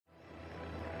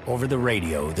Over the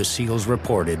radio, the SEALs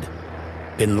reported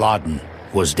bin Laden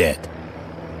was dead.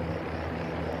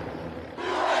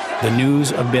 The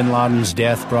news of bin Laden's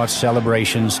death brought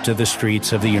celebrations to the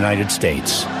streets of the United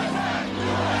States.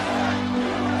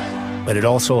 But it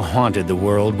also haunted the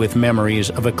world with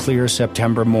memories of a clear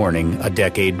September morning a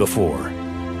decade before,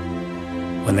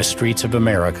 when the streets of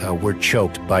America were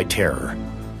choked by terror.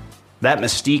 That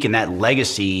mystique and that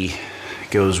legacy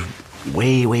goes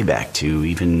way, way back to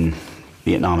even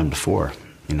Vietnam and before.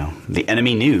 You know, the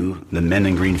enemy knew the men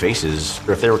in green faces,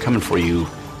 or if they were coming for you,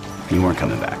 you weren't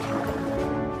coming back.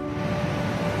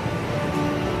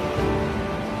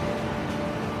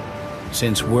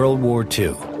 Since World War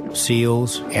II,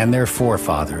 SEALs and their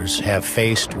forefathers have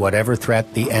faced whatever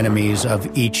threat the enemies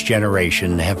of each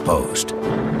generation have posed.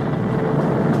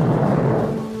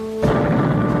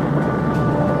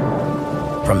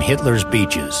 From Hitler's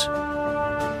beaches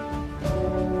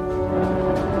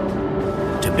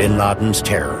to bin Laden's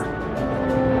terror.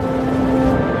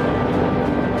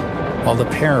 While the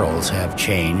perils have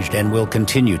changed and will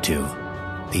continue to,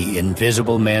 the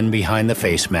invisible men behind the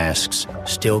face masks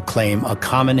still claim a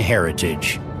common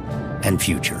heritage and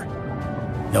future,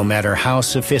 no matter how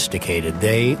sophisticated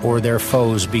they or their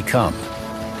foes become.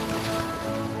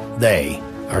 They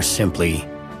are simply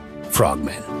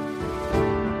frogmen.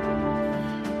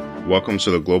 Welcome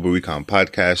to the Global Recon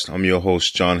Podcast. I'm your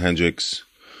host, John Hendricks.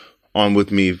 On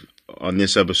with me on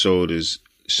this episode is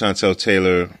Chantel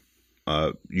Taylor.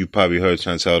 You probably heard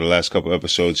Chantel the last couple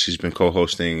episodes. She's been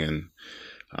co-hosting, and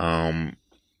it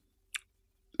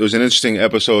was an interesting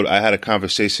episode. I had a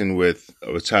conversation with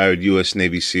a retired U.S.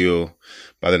 Navy SEAL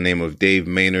by the name of Dave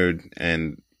Maynard,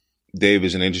 and Dave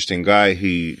is an interesting guy.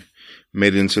 He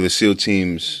made it into the SEAL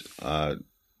teams in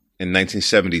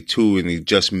 1972, and he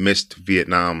just missed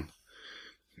Vietnam.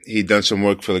 He'd done some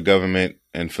work for the government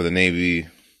and for the Navy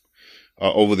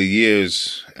over the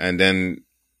years, and then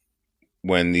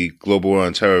when the global war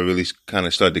on terror really kind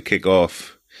of started to kick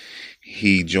off,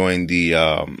 he joined the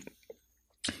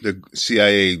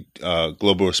CIA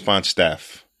Global Response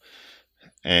Staff,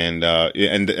 and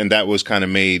that was kind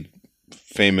of made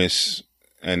famous,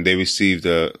 and they received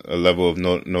a level of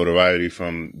notoriety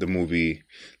from the movie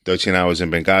 13 Hours in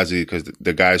Benghazi, because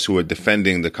the guys who were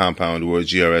defending the compound were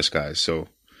GRS guys.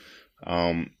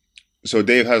 So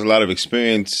Dave has a lot of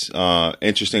experience,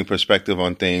 interesting perspective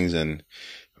on things, and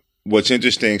what's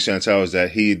interesting, Chantel, is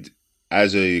that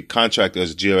as a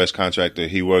GRS contractor,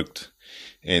 he worked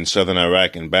in southern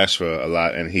Iraq and Basra a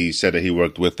lot, and he said that he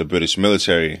worked with the British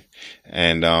military.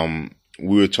 And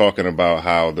we were talking about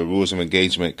how the rules of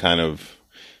engagement kind of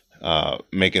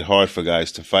make it hard for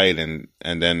guys to fight, and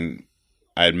then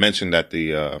I had mentioned that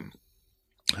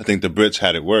I think the Brits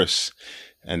had it worse,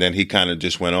 and then he kind of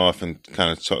just went off and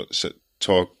kind of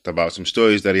talked about some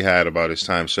stories that he had about his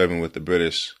time serving with the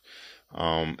British.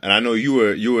 And I know you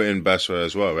were in Basra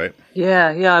as well, right? Yeah,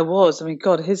 I was. I mean,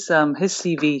 God, his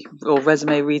CV or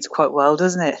resume reads quite well,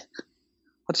 doesn't it?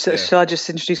 Should I just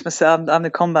introduce myself? I'm the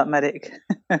combat medic.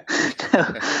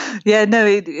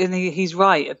 He's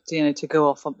right. You know, to go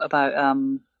off about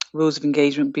rules of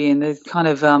engagement being the kind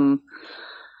of.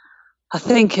 I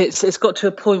think it's got to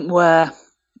a point where,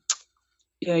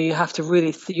 you know, you have to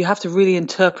really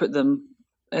interpret them,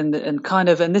 and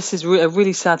this is a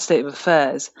really sad state of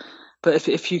affairs. But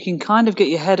if you can kind of get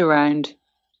your head around,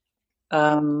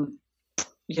 and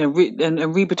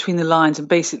read between the lines, and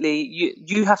basically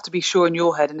you have to be sure in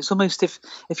your head, and it's almost if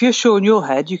you're sure in your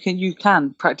head, you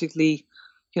can practically,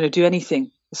 you know, do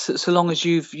anything so long as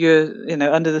you're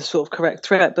under the sort of correct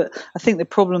threat. But I think the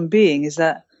problem being is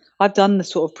that I've done the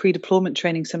sort of pre-deployment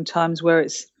training sometimes where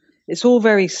it's all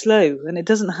very slow, and it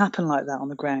doesn't happen like that on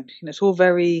the ground. You know, it's all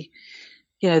very,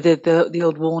 you know, the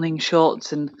old warning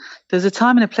shots, and there's a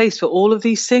time and a place for all of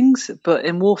these things. But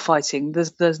in war fighting,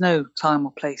 there's no time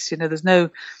or place. You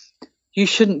know, you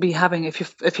shouldn't be having, if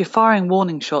you're firing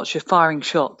warning shots, you're firing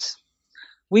shots.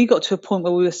 We got to a point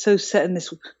where we were so set in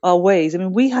our ways. I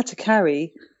mean, we had to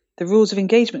carry the rules of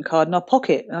engagement card in our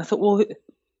pocket, and I thought, well,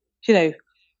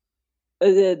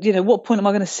 what point am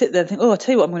I going to sit there and think, oh, I'll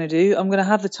tell you what I'm going to do. I'm going to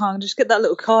have the time, just get that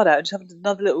little card out, and just have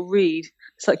another little read.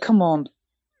 It's like, come on.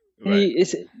 Right.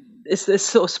 It's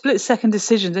sort of split-second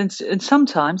decisions, and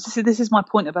sometimes this is my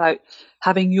point about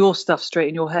having your stuff straight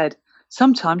in your head.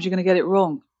 Sometimes you're going to get it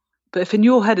wrong, but if in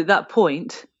your head at that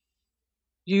point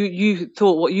you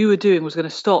thought what you were doing was going to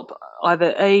stop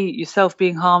either yourself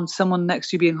being harmed, someone next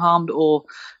to you being harmed, or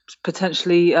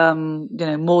potentially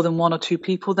more than one or two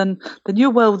people, then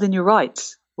you're well within your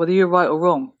rights, whether you're right or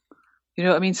wrong. You know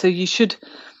what I mean? So you should.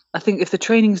 I think if the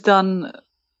training's done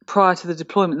prior to the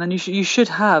deployment, then you should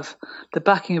have the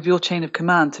backing of your chain of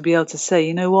command to be able to say,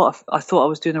 you know what, I thought I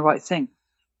was doing the right thing.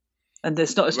 And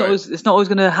it's not always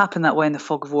going to happen that way in the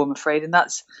fog of war, I'm afraid. And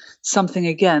that's something,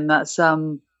 again, that's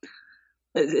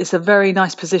it's a very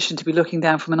nice position to be looking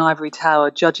down from an ivory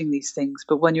tower, judging these things.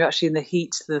 But when you're actually in the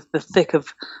heat, the thick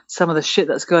of some of the shit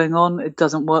that's going on, it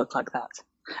doesn't work like that.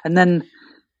 And then,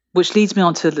 which leads me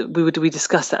on to, we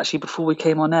discussed that actually before we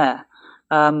came on air.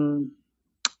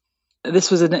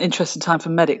 This was an interesting time for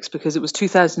medics because it was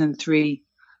 2003.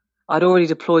 I'd already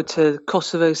deployed to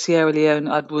Kosovo, Sierra Leone.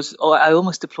 I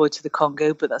almost deployed to the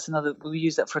Congo, but we'll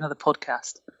use that for another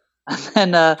podcast.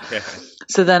 And then,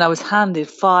 so then I was handed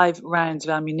 5 rounds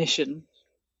of ammunition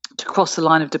to cross the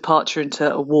line of departure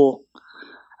into a war.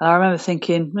 And I remember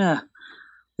thinking,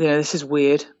 this is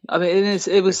weird. I mean,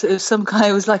 it was some kind.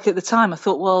 It was like at the time I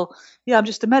thought, well, yeah, I'm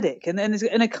just a medic, and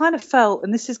it kind of felt,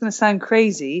 and this is going to sound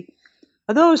crazy,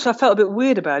 although I felt a bit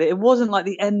weird about it. It wasn't like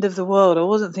the end of the world. I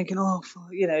wasn't thinking, I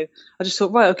just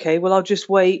thought, right, okay, well, I'll just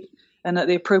wait, and at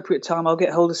the appropriate time, I'll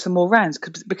get hold of some more rounds,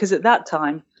 because at that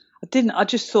time, I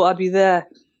just thought I'd be there.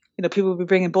 People would be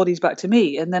bringing bodies back to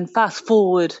me, and then fast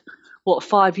forward,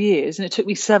 5 years, and it took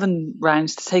me 7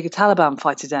 rounds to take a Taliban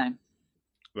fighter down.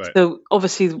 Right. So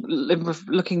obviously,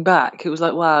 looking back, it was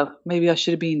like, wow, maybe I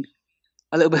should have been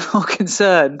a little bit more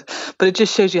concerned. But it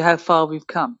just shows you how far we've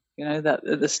come. That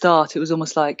at the start, it was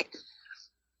almost like,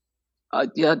 I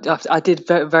did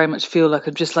very, very much feel like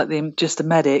I'm just a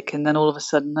medic, and then all of a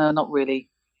sudden, no, not really.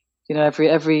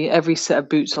 Every set of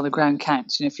boots on the ground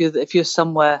counts. If you're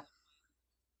somewhere,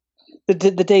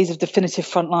 the days of definitive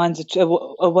front lines are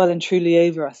well and truly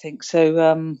over, I think.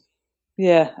 So,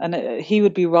 and he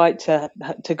would be right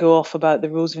to go off about the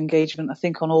rules of engagement. I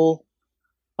think on all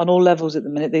levels at the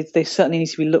minute, they certainly need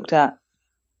to be looked at.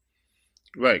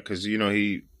 Right, because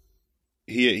he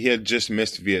had just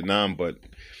missed Vietnam, but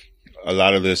a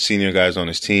lot of the senior guys on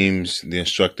his teams, the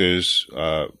instructors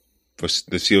for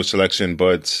the SEAL selection,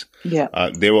 buds,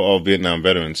 they were all Vietnam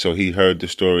veterans. So he heard the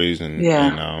stories, and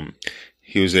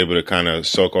he was able to kind of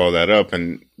soak all that up.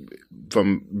 And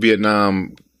from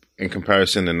Vietnam, in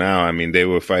comparison to now, I mean, they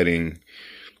were fighting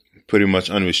pretty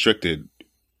much unrestricted.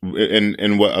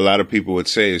 And what a lot of people would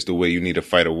say is the way you need to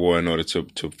fight a war in order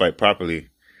to fight properly.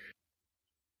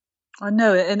 I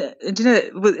know, and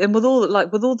with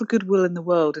all the goodwill in the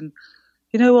world, and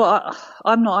you know what,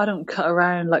 I don't cut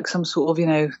around like some sort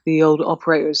of the old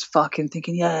operators fucking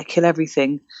thinking, yeah, kill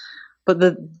everything. But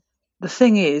the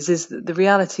thing is the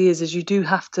reality is you do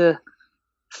have to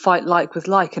fight like with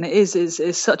like, and it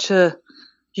is such a,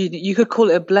 you could call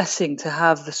it a blessing to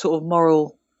have the sort of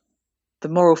moral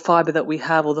fiber that we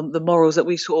have, or the morals that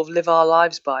we sort of live our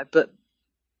lives by, but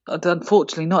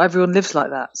unfortunately, not everyone lives like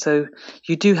that. So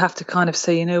you do have to kind of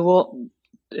say, you know what?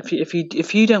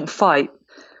 If you don't fight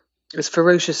as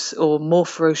ferocious or more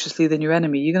ferociously than your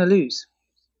enemy, you're going to lose.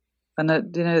 And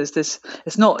it's this.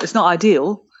 It's not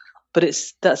ideal, but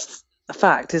that's a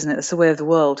fact, isn't it? It's the way of the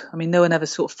world. I mean, no one ever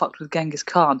sort of fucked with Genghis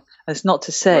Khan. And it's not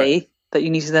to say that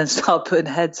you need to then start putting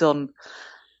heads on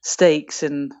stakes,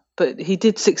 but he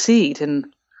did succeed,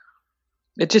 and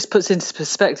it just puts into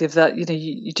perspective that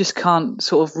you just can't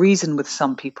sort of reason with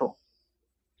some people.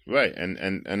 Right,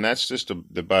 and that's just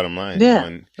the bottom line. Yeah.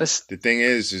 And the thing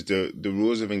is the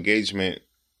rules of engagement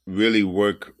really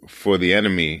work for the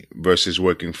enemy versus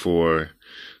working for,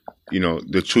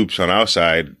 the troops on our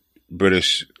side,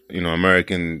 British,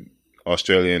 American,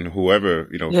 Australian, whoever,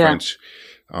 French.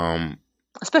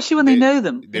 Especially when they know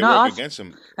them. They work against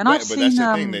them. And I've seen, that's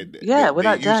the thing. They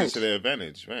without doubt. use it to their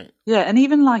advantage, right? Yeah, and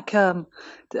even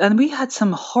and we had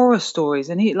some horror stories,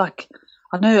 and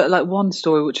I know like one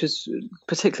story which was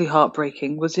particularly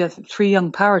heartbreaking was 3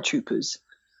 young paratroopers,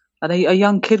 and a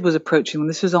young kid was approaching them.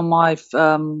 This was on my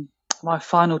my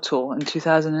final tour in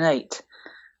 2008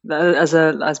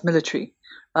 as military.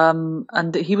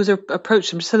 And he was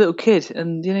approached him, just a little kid,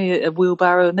 and a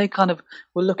wheelbarrow, and they kind of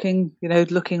were looking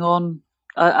on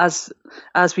as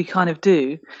we kind of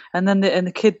do, and then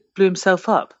the kid blew himself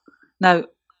up. Now,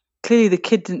 clearly, the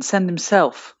kid didn't send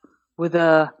himself with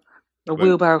a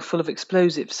wheelbarrow full of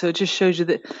explosives, so it just shows you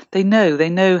that they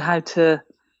know how to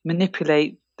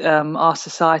manipulate our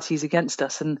societies against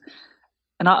us, and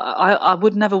I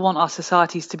would never want our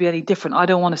societies to be any different. I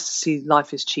don't want us to see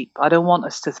life as cheap. I don't want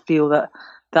us to feel that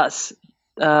that's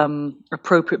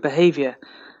appropriate behavior.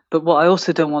 But what I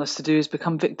also don't want us to do is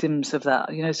become victims of that.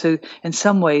 So in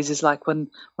some ways, it's like when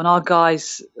our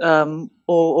guys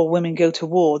or women go to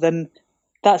war, then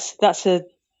that's a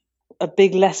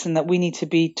big lesson that we need to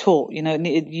be taught. You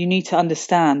need to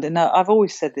understand. And I've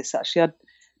always said this, actually.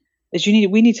 is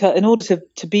we need to, in order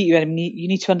to beat your enemy, you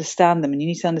need to understand them and you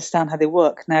need to understand how they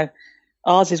work. Now,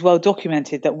 ours is well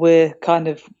documented that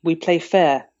we play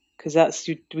fair because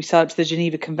we signed up to the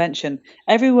Geneva Convention.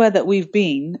 Everywhere that we've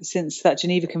been since that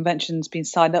Geneva Convention's been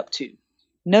signed up to,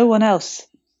 no one else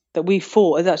that we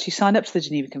fought has actually signed up to the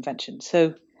Geneva Convention.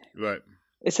 So right.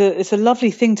 It's a lovely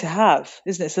thing to have,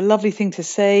 isn't it? It's a lovely thing to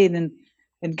say and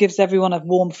gives everyone a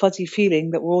warm, fuzzy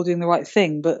feeling that we're all doing the right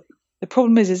thing. But the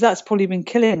problem is that's probably been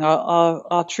killing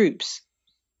our troops.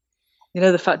 You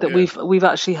know, the fact that we've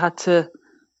actually had to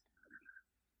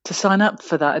sign up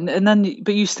for that, and then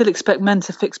but you still expect men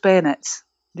to fix bayonets.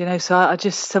 You know, so I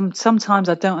just sometimes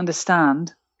I don't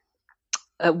understand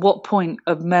at what point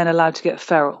are men allowed to get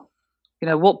feral. You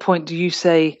know, what point do you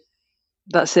say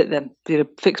that's it then? You know,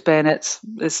 fix bayonets.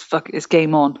 It's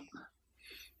game on.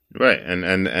 Right,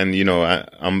 and you know,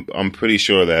 I'm pretty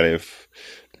sure that if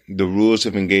the rules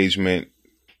of engagement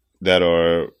that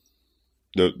are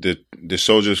the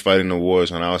soldiers fighting the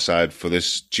wars on our side for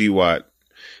this GWOT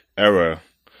era,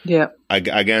 I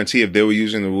guarantee if they were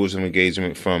using the rules of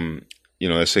engagement from, you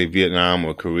know, let's say Vietnam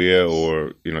or Korea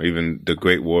or, you know, even the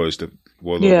Great Wars, the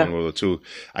World War I, World War II,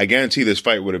 I guarantee this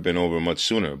fight would have been over much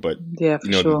sooner. But you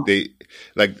know, sure. they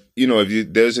like, you know,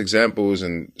 there's examples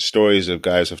and stories of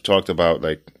guys have talked about,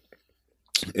 like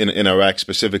in Iraq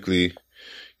specifically,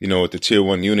 you know, with the tier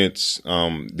 1 units,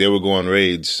 they would go on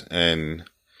raids and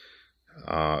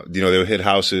you know, they would hit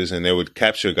houses and they would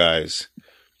capture guys.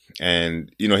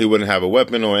 And, you know, he wouldn't have a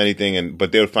weapon or anything,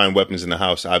 but they would find weapons in the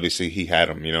house. Obviously, he had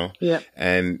them, you know. Yeah.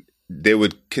 And they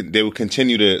would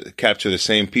continue to capture the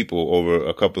same people over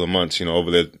a couple of months, you know,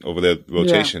 over their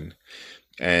rotation.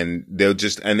 Yeah. And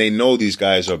they know these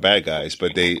guys are bad guys,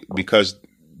 but because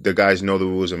the guys know the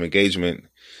rules of engagement,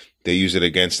 they use it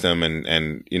against them,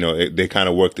 and you know, they kind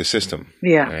of work the system.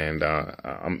 Yeah. And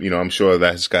I'm sure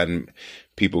that's gotten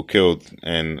people killed,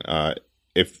 and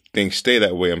if things stay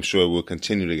that way, I'm sure we'll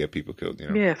continue to get people killed. You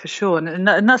know? Yeah, for sure, and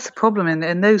that's the problem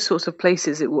in those sorts of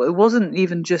places. It wasn't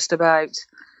even just about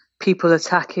people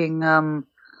attacking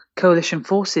coalition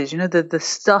forces. You know, the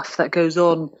stuff that goes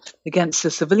on against the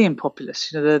civilian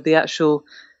populace. You know, the actual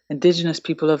indigenous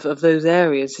people of those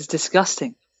areas is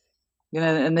disgusting. You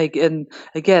know, and they kind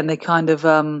of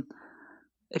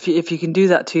if you can do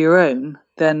that to your own,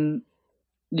 then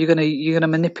you're gonna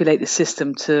manipulate the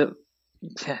system to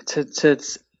the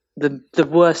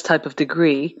worst type of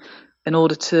degree in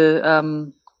order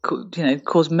to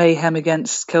cause mayhem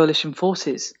against coalition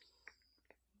forces.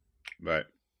 Right.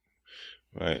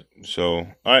 So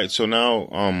all right. So now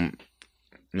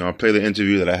I'll play the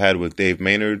interview that I had with Dave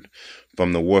Maynard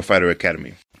from the Warfighter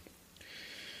Academy.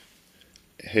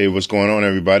 Hey, what's going on,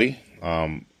 everybody?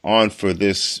 On for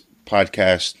this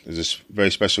podcast is this very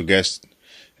special guest,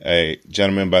 a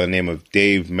gentleman by the name of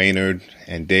Dave Maynard.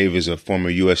 And Dave is a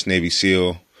former U.S. Navy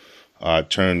SEAL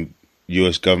turned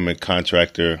U.S. government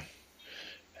contractor.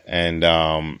 And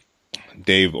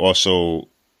Dave also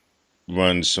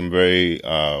runs some very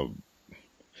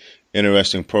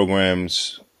interesting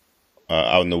programs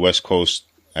out in the West Coast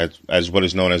as what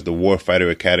is known as the Warfighter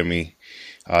Academy.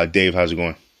 Dave, how's it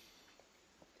going?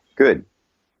 Good.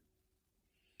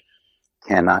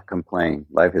 Cannot complain.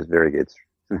 Life is very good.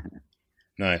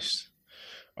 Nice.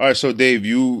 All right, so Dave,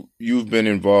 you've been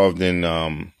involved in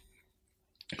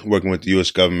working with the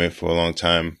U.S. government for a long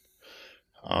time.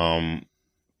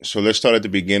 So let's start at the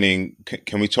beginning.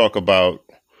 Can we talk about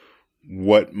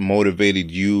what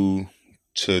motivated you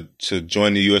to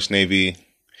join the U.S. Navy,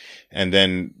 and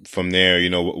then from there, you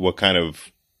know, what kind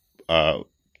of,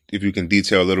 if you can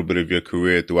detail a little bit of your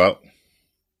career throughout?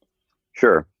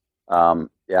 Sure.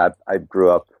 I grew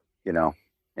up, you know,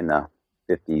 in the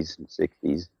 50s and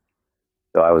 60s.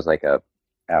 So I was like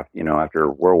after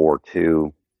World War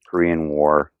II, Korean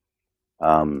War,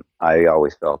 I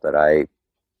always felt that I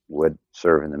would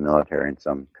serve in the military in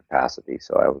some capacity.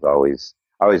 So I always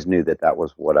knew that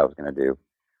was what I was going to do.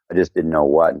 I just didn't know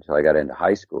what until I got into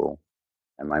high school.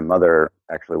 And my mother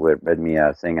actually read me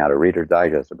a thing out of Reader's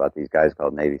Digest about these guys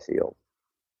called Navy SEALs.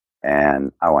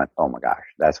 And I went, oh my gosh,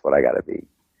 that's what I got to be.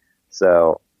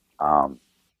 So I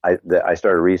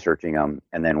started researching them.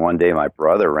 And then one day my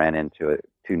brother ran into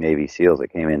two Navy SEALs that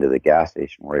came into the gas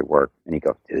station where he worked. And he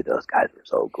goes, dude, those guys were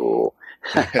so cool.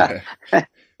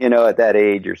 You know, at that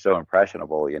age, you're so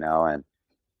impressionable, you know. And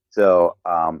so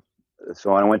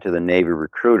when I went to the Navy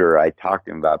recruiter, I talked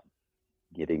to him about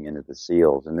getting into the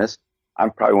SEALs. And I'm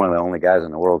probably one of the only guys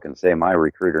in the world can say my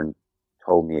recruiter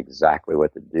told me exactly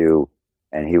what to do.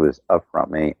 And he was upfront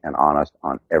me and honest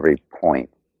on every point.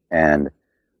 And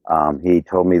he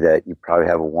told me that you probably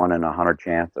have a 1 in 100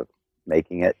 chance of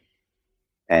making it.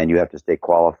 and you have to stay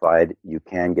qualified. You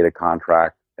can get a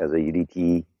contract as a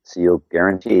UDT SEAL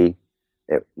guarantee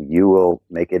that you will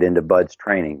make it into BUD/S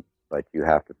training, but you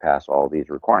have to pass all these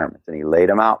requirements. And he laid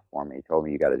them out for me. He told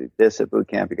me, you got to do this at boot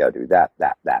camp, you got to do that.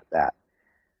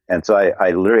 And so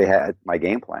I literally had my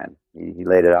game plan. He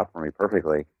laid it out for me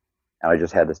perfectly, and I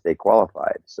just had to stay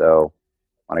qualified. So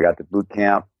when I got to boot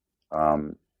camp,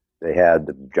 they had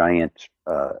the giant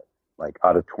like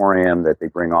auditorium that they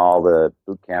bring all the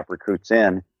boot camp recruits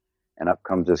in, and up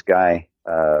comes this guy,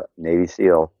 Navy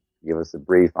SEAL, give us a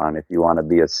brief on if you want to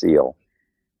be a SEAL.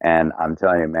 And I'm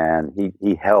telling you, man,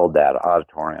 he held that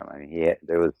auditorium. I mean,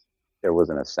 there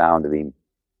wasn't a sound to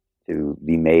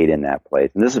be made in that place.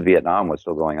 And this is Vietnam was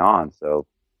still going on, so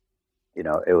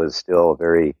it was still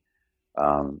very,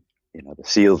 the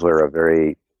SEALs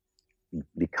were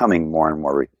becoming more and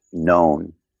more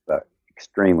known, but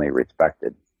extremely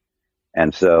respected.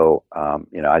 And so,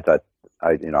 I thought,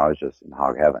 I was just in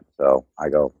hog heaven. So I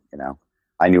go,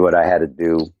 I knew what I had to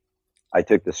do. I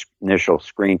took the initial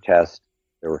screen test.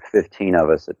 There were 15 of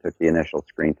us that took the initial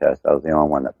screen test. I was the only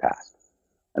one that passed.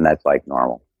 And that's like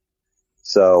normal.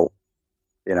 So,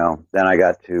 then I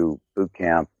got to boot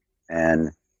camp,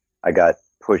 and I got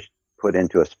put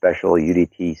into a special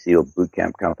UDT SEAL boot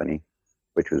camp company,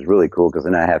 which was really cool because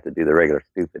then I have to do the regular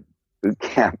stupid boot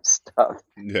camp stuff.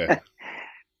 Yeah.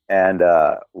 And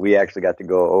we actually got to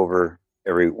go over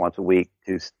every once a week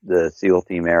to the SEAL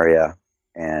team area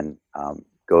and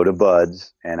go to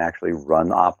BUD/S and actually run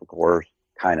the obstacle course,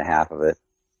 kind of half of it,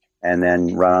 and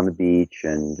then run on the beach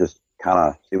and just kind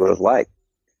of see what it was like.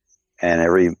 And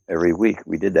every week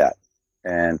we did that.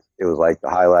 And it was like the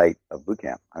highlight of boot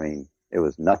camp. I mean, it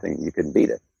was nothing. You couldn't beat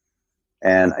it.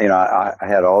 And, I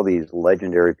had all these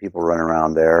legendary people running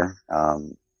around there,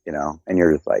 and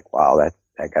you're just like, wow,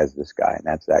 that guy's this guy and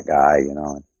that's that guy,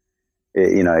 and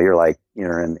you're like,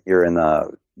 you're in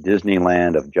the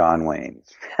Disneyland of John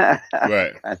Wayne's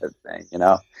right. kind of thing,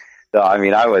 So, I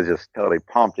mean, I was just totally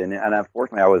pumped. And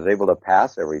unfortunately I was able to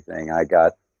pass everything. I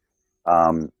got, I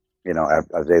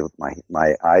was able,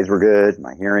 my eyes were good.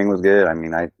 My hearing was good. I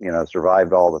mean, I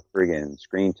survived all the friggin'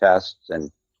 screen tests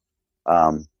and,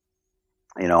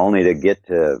 only to get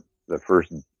to the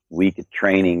first week of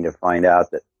training to find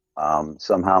out that,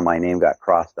 somehow my name got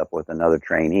crossed up with another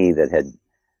trainee that had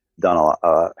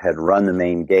had run the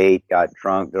main gate, got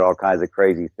drunk, did all kinds of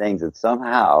crazy things, and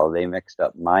somehow they mixed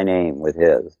up my name with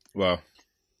his. Wow.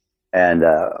 And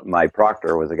my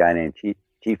proctor was a guy named Chief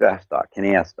Estock,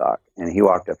 Kenny Estock, and he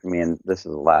walked up to me, and this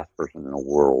is the last person in the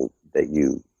world that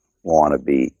you want to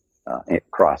be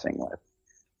crossing with.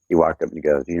 He walked up and he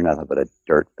goes, "You're nothing but a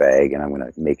dirt bag, and I'm going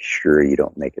to make sure you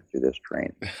don't make it through this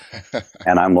training."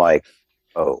 And I'm like,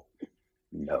 oh,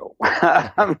 no.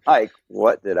 I'm like,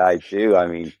 what did I do? I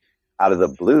mean, out of the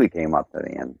blue, he came up to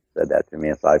me and said that to me.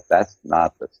 It's like, that's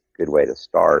not the good way to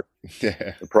start.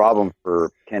 Yeah. The problem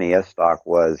for Kenny Estock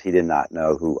was he did not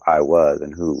know who I was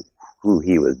and who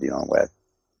he was dealing with.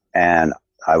 And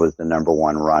I was the number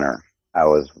one runner. I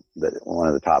was one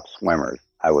of the top swimmers.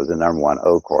 I was the number one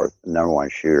O-course, the number one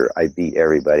shooter. I beat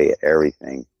everybody at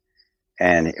everything.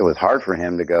 And it was hard for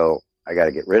him to go, I got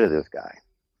to get rid of this guy.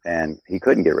 And he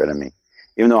couldn't get rid of me.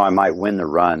 Even though I might win the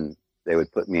run, they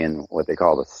would put me in what they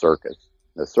call the circus.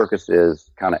 The circus is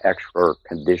kind of extra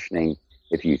conditioning.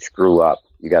 If you screw up,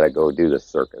 you got to go do the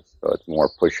circus. So it's more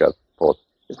push-ups, pull.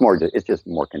 It's just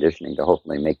more conditioning to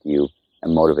hopefully make you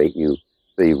and motivate you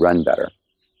so you run better.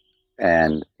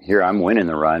 And here I'm winning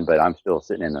the run, but I'm still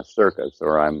sitting in the circus,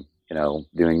 or I'm,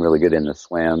 doing really good in the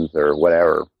swims or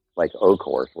whatever, like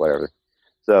O-course, whatever.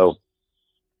 So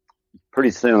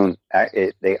pretty soon, I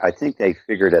think they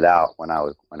figured it out when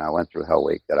I went through Hell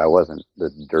Week that I wasn't the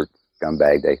dirt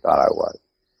scumbag they thought I was.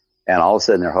 And all of a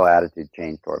sudden, their whole attitude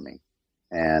changed toward me.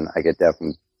 And I get that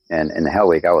and in the Hell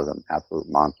Week, I was an absolute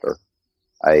monster.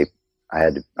 I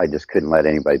just couldn't let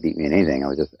anybody beat me in anything. I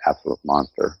was just an absolute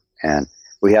monster. And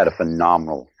we had a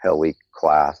phenomenal Hell Week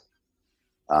class.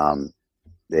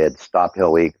 They had stopped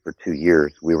Hell Week for 2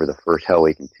 years. We were the first Hell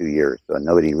Week in 2 years, so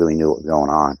nobody really knew what was going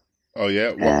on. Oh,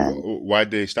 yeah?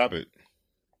 Why'd they stop it?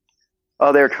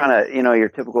 Oh, they were trying to, your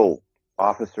typical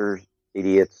officers,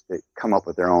 idiots that come up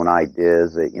with their own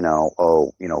ideas that,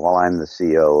 while I'm the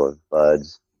CEO of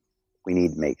BUD/S, we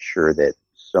need to make sure that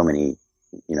so many,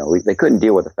 they couldn't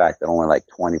deal with the fact that only like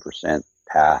 20%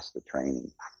 passed the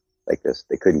training like this.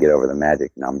 They couldn't get over the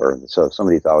magic number. So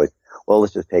somebody's always, well,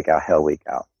 let's just take out Hell Week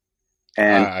out.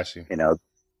 And, I see.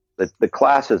 The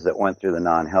classes that went through the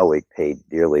non-Hell Week paid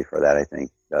dearly for that, I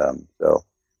think. So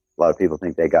a lot of people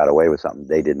think they got away with something.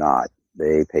 They did not.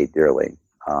 They paid dearly.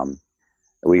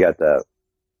 We got the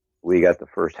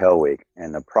first Hell Week,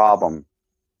 and the problem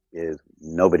is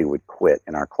nobody would quit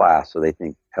in our class, so they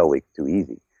think Hell Week's too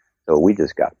easy. So we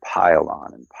just got piled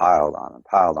on and piled on and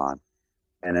piled on.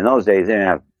 And in those days, they didn't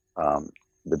have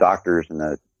the doctors and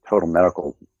the total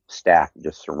medical staff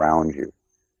just surround you,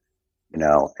 you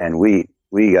know. And we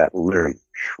got literally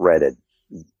shredded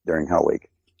during Hell Week,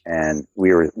 and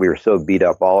we were so beat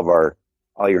up. All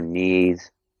your knees,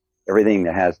 everything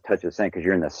that has touch of sand, because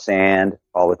you're in the sand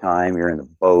all the time. You're in the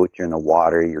boat, you're in the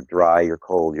water, you're dry, you're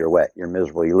cold, you're wet, you're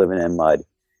miserable, you're living in mud.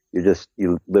 You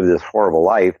live this horrible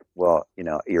life. Well, you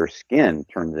know, your skin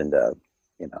turns into,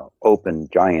 you know, open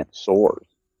giant sores.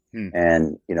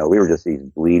 And, you know, we were just these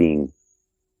bleeding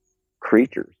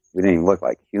creatures. We didn't even look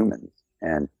like humans.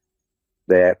 And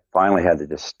they finally had to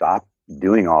just stop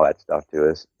doing all that stuff to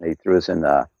us. They threw us in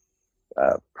the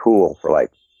pool for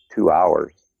like 2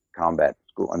 hours, combat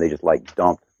school, and they just like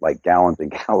dumped like gallons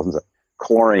and gallons of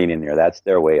chlorine in there. That's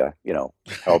their way of, you know,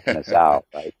 helping us out.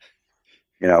 Like,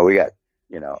 you know, we got,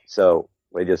 you know, so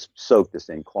we just soaked us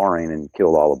in chlorine and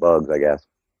killed all the bugs, I guess.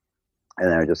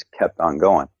 And then it just kept on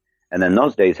going. And then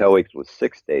those days, Hell Week was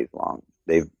 6 days long.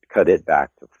 They've cut it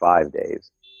back to 5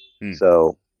 days.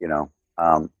 So, so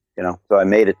I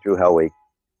made it through Hell Week,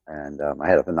 and I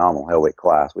had a phenomenal Hell Week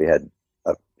class. We had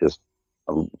just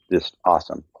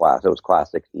awesome class. It was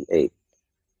class 68.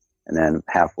 And then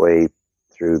halfway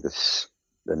through the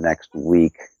next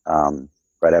week,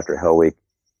 right after Hell Week,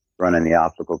 running the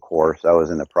obstacle course, I was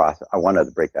in the process. I wanted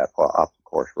to break that obstacle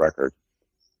course record.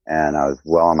 And I was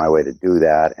well on my way to do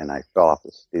that, and I fell off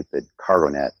the stupid cargo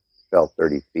net, fell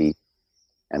 30 feet,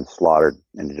 and slaughtered,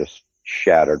 and just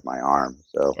shattered my arm.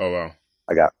 So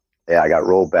I got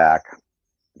rolled back,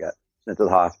 got sent to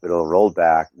the hospital, rolled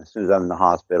back, and as soon as I'm in the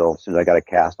hospital, as soon as I got a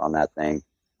cast on that thing,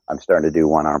 I'm starting to do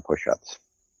one-arm push-ups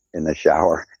in the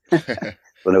shower. So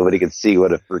nobody could see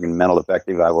what a freaking mental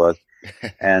defective I was.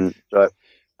 And so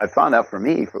I found out for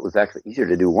me, it was actually easier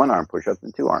to do one-arm push-ups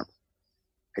than two arms,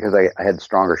 because I had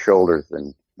stronger shoulders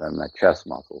than my chest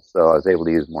muscles, so I was able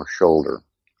to use more shoulder.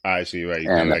 I see, right? You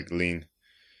can like lean.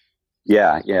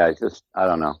 Yeah. It's just, I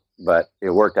don't know, but it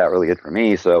worked out really good for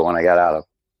me. So when I got out of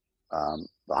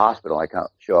the hospital, I kind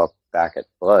of show up back at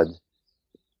Bloods.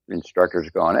 The instructor's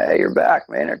going, "Hey, you're back,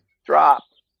 man. It dropped."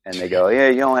 And they go, "Yeah,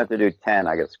 you only have to do 10.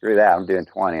 I go, "Screw that. I'm doing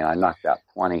 20. And I knocked out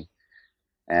 20.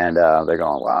 And they're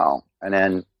going, "Wow." And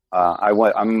then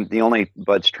I'm the only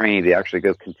Buds trainee that actually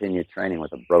goes continue training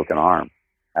with a broken arm.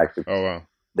 Actually,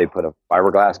 they put a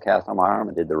fiberglass cast on my arm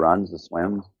and did the runs, the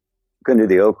swims. Couldn't do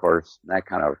the O course. And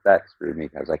that screwed me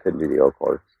because I couldn't do the O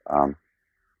course.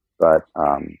 But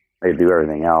they do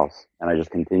everything else, and I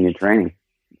just continued training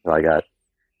until I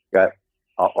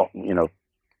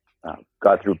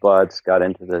got through Buds, got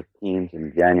into the teams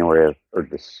in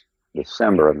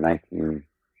December of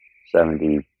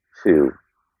 1972.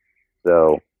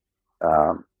 So,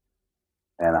 and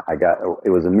it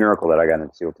was a miracle that I got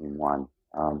into SEAL Team 1.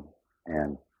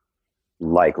 And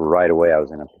like right away, I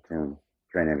was in a platoon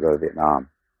training to go to Vietnam,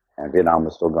 and Vietnam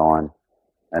was still going.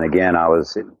 And again, I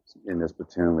was in this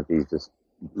platoon with these just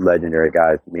legendary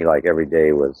guys. To me, like every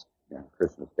day was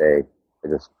Christmas Day.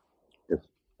 They're just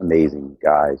amazing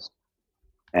guys.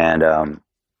 And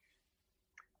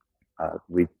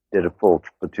we did a full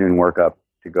platoon workup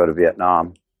to go to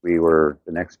Vietnam. We were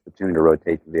the next platoon to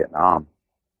rotate to Vietnam.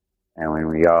 And when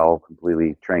we all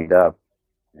completely trained up,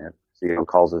 CEO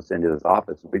calls us into his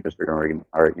office, and we just figured we're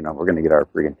going to get our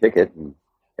freaking ticket and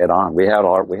head on. We had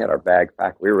our bags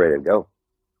packed. We were ready to go.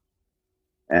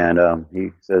 And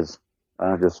he says,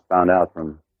 "I just found out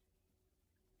from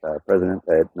the president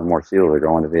that no more SEALs are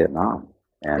going to Vietnam,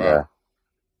 and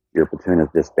your platoon is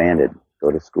disbanded.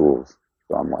 Go to schools."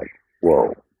 So I'm like,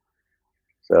 whoa.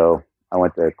 So I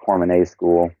went to Corpsman A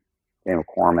school, became a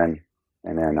corpsman,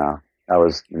 and then I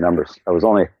was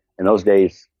only, in those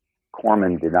days,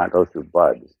 corpsmen did not go through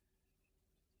Buds.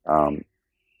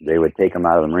 They would take them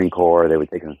out of the Marine Corps, they would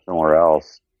take them somewhere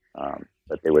else,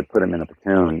 but they would put them in a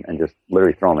platoon and just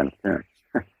literally throw them in a platoon.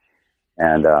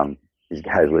 And these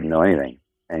guys wouldn't know anything,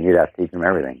 and you'd have to teach them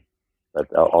everything.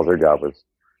 But all their job was,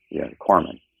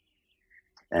 corpsmen.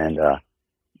 And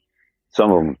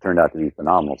some of them turned out to be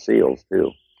phenomenal SEALs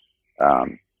too. But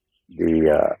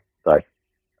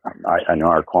I know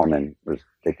our corpsman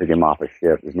they took him off a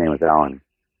ship. His name was Alan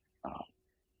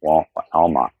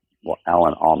Almack,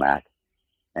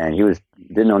 and he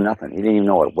didn't know nothing. He didn't even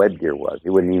know what web gear was. He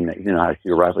didn't know how to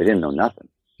shoot a rifle. He didn't know nothing.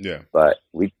 Yeah. But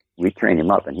we trained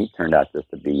him up, and he turned out just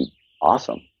to be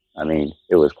awesome. I mean,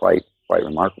 it was quite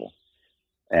remarkable.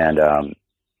 And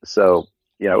so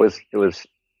it was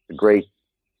a great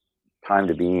time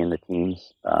to be in the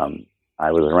teams.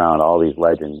 I was around all these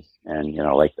legends, and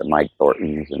like the Mike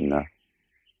Thorntons and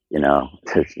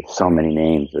there's just so many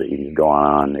names that you can go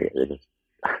on.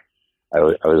 I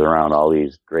was around all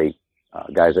these great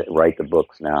guys that write the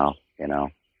books now, Right.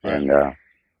 and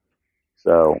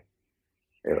so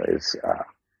it was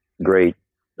great.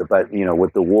 But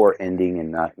with the war ending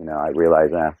and not, I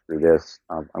realized after this,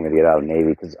 I'm going to get out of the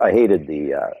Navy because I hated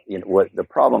what the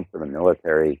problem for the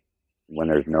military when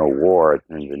there's no war. It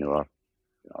turns into a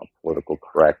political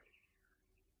correct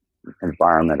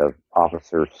environment of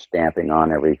officers stamping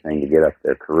on everything to get up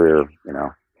their career,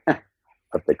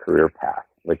 up the career path.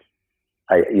 Which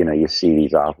you see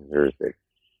these officers that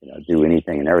do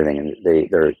anything and everything, and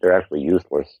they're actually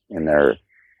useless in their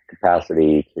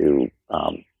capacity to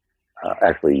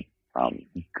actually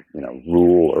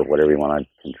rule or whatever you want to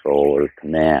control or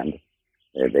command.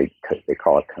 They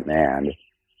call it command,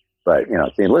 but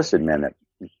it's the enlisted men that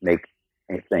make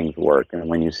things work. And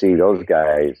when you see those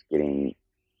guys getting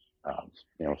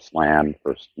slammed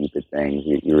for stupid things,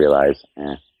 you realize,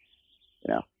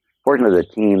 fortunately the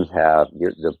teams have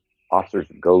the officers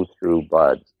go through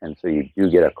buds, and so you do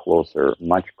get a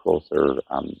much closer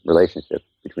relationship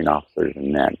between officers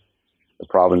and men. The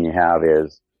problem you have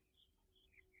is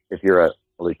if you're a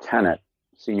lieutenant,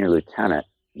 senior lieutenant,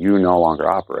 you no longer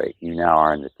operate. You now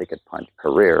are in the ticket punch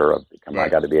career of I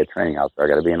got to be a training officer, I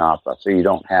got to be an officer. So you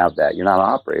don't have that. You're not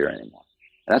an operator anymore.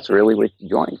 And that's really what you're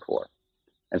joining for.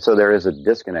 And so there is a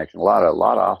disconnection. A lot of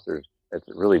officers, it's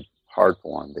really hard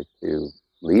for them to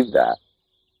leave that.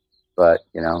 But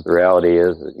the reality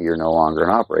is that you're no longer an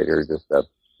operator.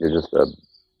 You're just a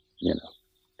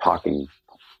talking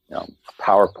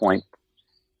PowerPoint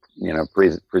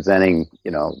presenting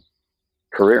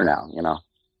career now,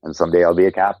 and someday I'll be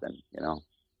a captain,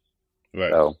 Right.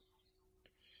 So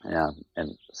yeah,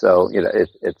 and so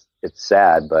it's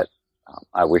sad, but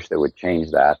I wish they would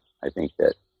change that. I think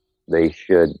that they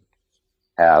should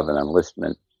have an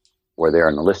enlistment where they're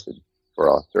enlisted for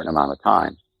a certain amount of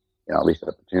time, at least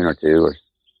a platoon or two,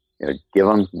 or give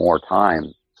them more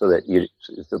time so that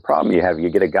it's the problem you have. You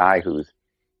get a guy who's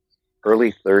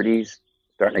early 30s,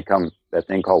 starting to come that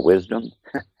thing called wisdom,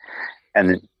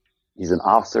 and he's an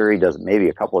officer. He does maybe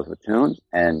a couple of platoons,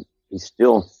 and he's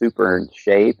still super in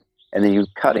shape. And then you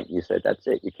cut him. You said, "That's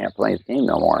it. You can't play his game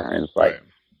no more." And it's like,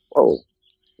 whoa,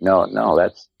 no,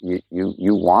 that's you.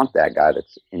 You want that guy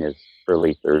that's in his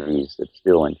early 30s that's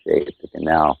still in shape that can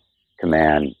now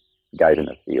command guys in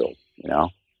the field.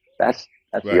 That's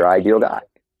your ideal guy.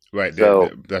 Right. So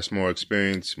that's more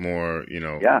experience, more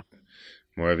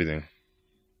more everything.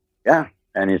 Yeah,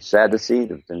 and it's sad to see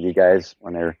you guys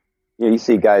when they're you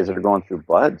see guys that are going through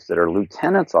buds that are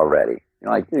lieutenants already.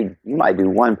 Dude, you might do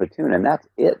one platoon and that's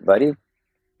it, buddy. Right.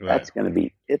 That's going to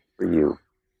be it for you.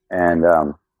 And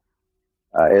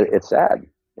it's sad,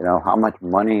 how much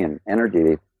money and energy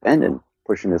they spend in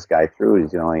pushing this guy through.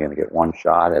 He's only going to get one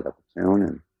shot at a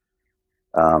platoon,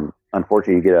 and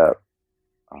unfortunately, you get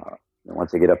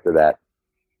once they get up to that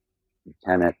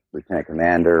lieutenant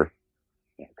commander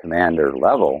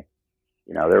level,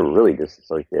 they're really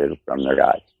disassociated from their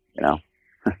guys,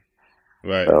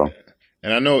 Right. So,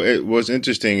 and I know it was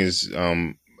interesting is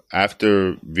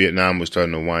after Vietnam was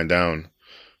starting to wind down,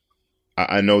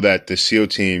 I know that the SEAL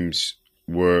teams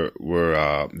were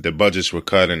the budgets were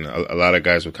cut and a lot of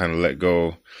guys were kind of let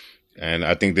go, and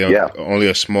I think only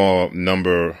a small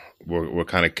number were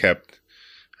kind of kept.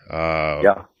 And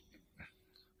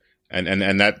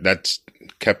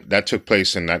that took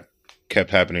place and that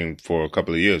kept happening for a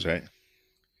couple of years, right?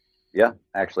 Yeah,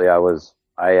 actually, I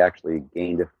actually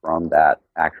gained it from that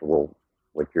actual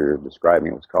what you're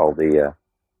describing. It was called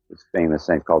this famous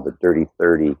thing called the Dirty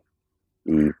 30.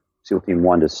 The SEAL Team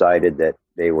 1 decided that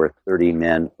they were 30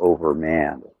 men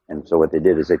overmanned, and so what they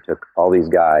did is they took all these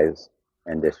guys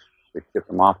and they shipped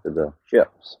them off to the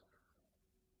ships.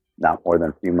 Not more than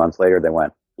a few months later, they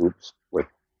went, "Oops, we're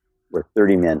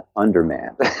 30 men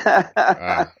undermanned.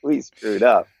 We screwed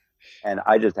up." And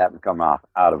I just happened to come out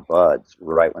of buds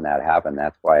right when that happened.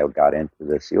 That's why I got into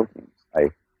the SEAL teams.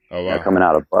 Coming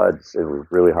out of buds, it was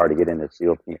really hard to get into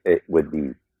SEAL team. It would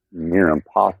be near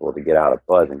impossible to get out of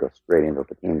buds and go straight into a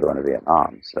platoon going to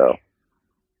Vietnam. So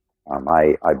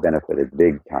I benefited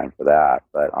big time for that.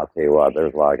 But I'll tell you what,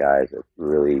 there's a lot of guys that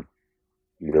really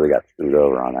got screwed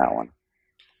over on that one.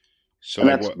 So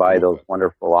and that's by those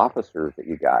wonderful officers that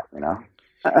you got,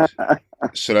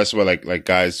 So that's what like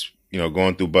guys,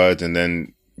 going through buds and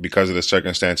then because of the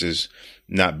circumstances,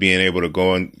 not being able to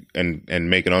go and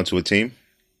make it onto a team.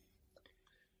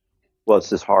 Well, it's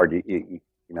just hard. You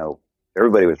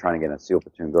everybody was trying to get in a SEAL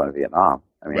platoon going to Vietnam.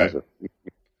 I mean, right. You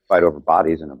fight over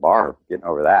bodies in a bar, getting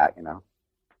over that,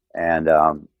 And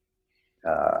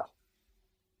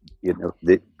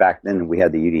back then we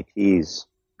had the UDTs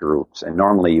groups. And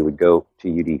normally you would go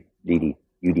to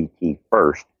UDT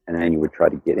first, and then you would try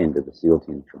to get into the SEAL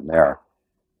teams from there.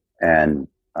 And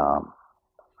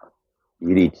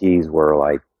UDTs were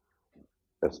like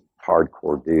just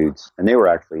hardcore dudes, and they were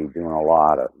actually doing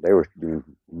they were doing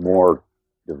more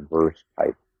diverse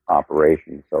type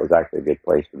operations. So it was actually a good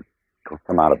place to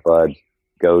come out of BUD/S,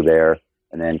 go there,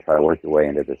 and then try to work your way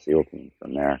into the SEAL teams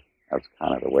from there. That's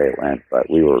kind of the way it went. But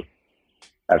we were,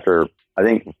 I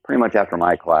think pretty much after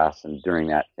my class and during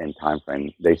that same time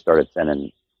frame, they started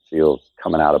sending SEALs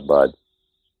coming out of BUD/S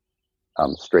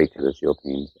straight to the SEAL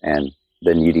teams. And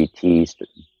then UDT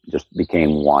just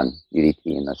became one. UDT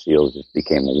and the SEALs just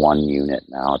became one unit.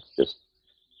 Now it's just,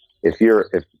 if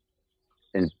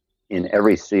in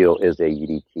every SEAL is a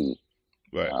UDT.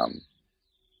 Right.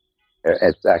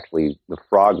 It's actually, the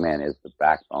Frogman is the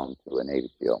backbone to a Navy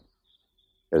SEAL.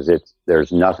 Because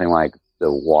there's nothing like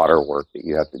the water work that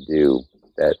you have to do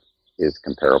that is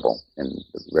comparable in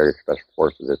the very special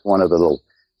forces. It's one of the little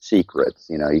secrets.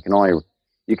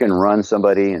 You can run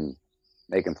somebody and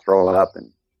make them throw up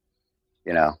and,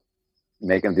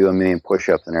 make them do a million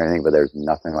push-ups and everything, but there's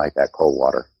nothing like that cold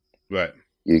water. Right.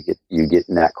 You get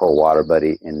in that cold water,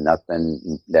 buddy, and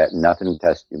nothing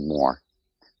tests you more.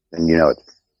 And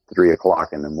it's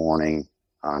 3:00 in the morning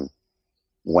on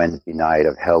Wednesday night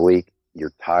of Hell Week.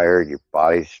 You're tired, your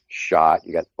body's shot,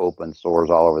 you got open sores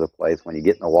all over the place. When you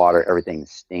get in the water, everything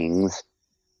stings.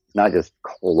 It's not just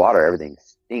cold water,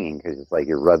 everything's stinging because it's like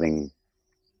you're rubbing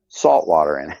salt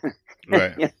water in it.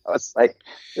 Right. It's like,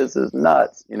 this is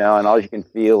nuts, and all you can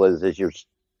feel is as you're,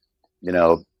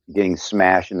 getting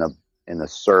smashed in the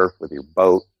surf with your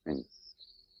boat, and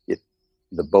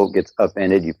the boat gets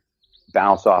upended, you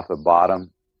bounce off the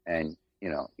bottom, and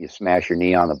you smash your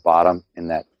knee on the bottom in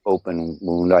that open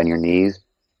wound on your knees,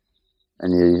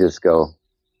 and you just go,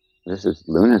 this is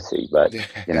lunacy, but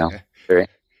they're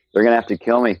gonna have to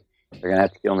kill me. They're gonna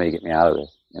have to kill me to get me out of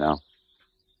this,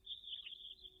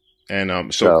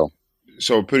 And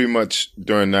so pretty much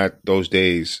during those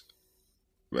days,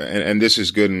 and this is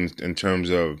good in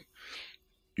terms of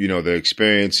the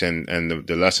experience and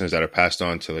the lessons that are passed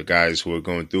on to the guys who are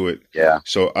going through it. Yeah.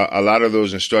 So a lot of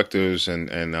those instructors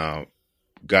and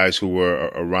guys who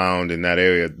were around in that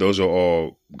area, those are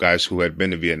all guys who had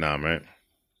been to Vietnam, right?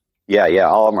 Yeah.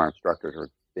 All of our instructors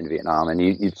were in Vietnam, and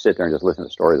you'd sit there and just listen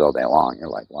to stories all day long. You're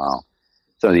like, wow.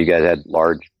 Some of you guys had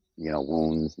large,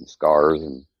 wounds and scars,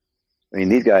 and I mean,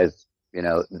 these guys,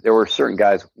 there were certain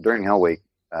guys during Hell Week.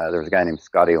 There was a guy named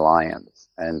Scotty Lyons,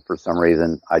 and for some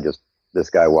reason, this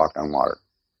guy walked on water.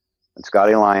 And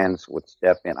Scotty Lyons would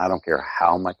step in. I don't care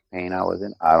how much pain I was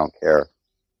in. I don't care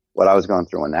what I was going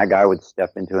through. When that guy would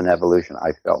step into an evolution,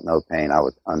 I felt no pain. I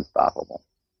was unstoppable.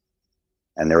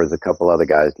 And there was a couple other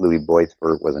guys. Louis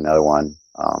Boitsford was another one.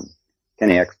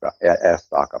 Kenny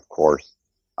Estock, of course.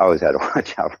 I always had to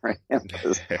watch out for him.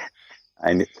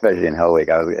 Especially in Hell Week,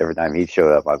 every time he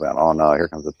showed up, I was like, oh no, here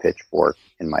comes a pitchfork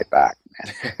in my back,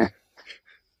 man.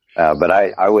 But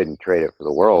I wouldn't trade it for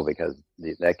the world, because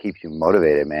that keeps you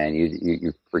motivated, man.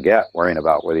 You forget worrying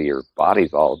about whether your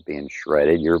body's all being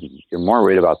shredded. You're more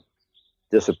worried about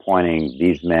disappointing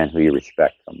these men who you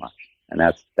respect so much, and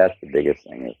that's the biggest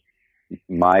thing. Is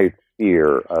my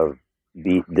fear of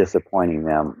disappointing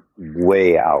them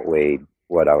way outweighed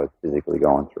what I was physically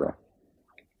going through.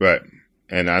 Right.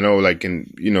 And I know, like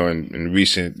in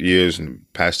recent years, in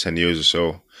past 10 years or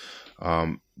so,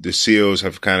 the SEALs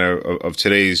have kind of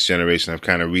today's generation have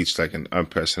kind of reached like an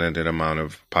unprecedented amount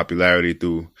of popularity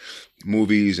through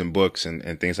movies and books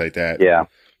and things like that. Yeah.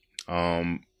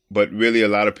 But really a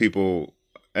lot of people,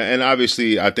 and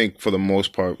obviously I think for the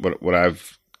most part, what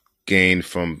I've gained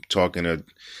from talking to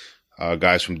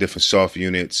guys from different soft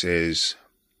units is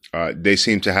they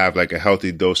seem to have like a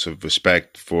healthy dose of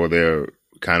respect for their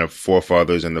kind of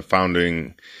forefathers and the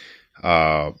founding,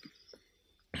 like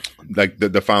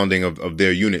the founding of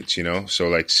their units, So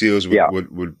like SEALs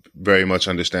would very much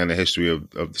understand the history of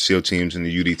the SEAL teams and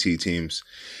the UDT teams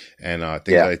and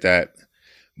things like that.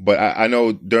 But I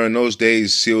know during those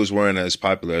days, SEALs weren't as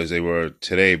popular as they were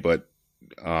today, but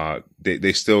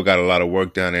they still got a lot of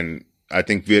work done. And I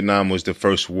think Vietnam was the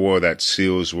first war that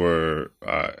SEALs were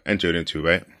entered into,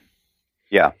 right?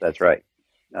 Yeah, that's right.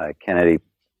 Kennedy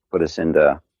put us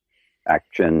into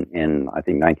action in, I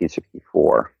think,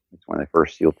 1964. It's when the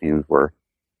first SEAL teams were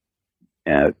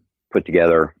put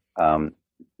together, and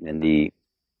they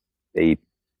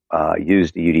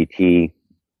used the UDT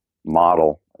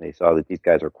model. They saw that these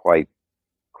guys are quite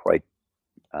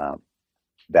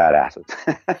badasses,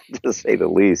 to say the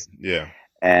least. Yeah.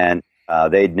 And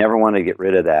they'd never want to get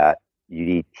rid of that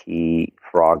UDT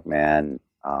Frogman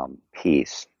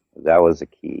piece. That was the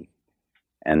key.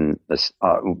 and this,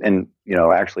 and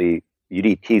actually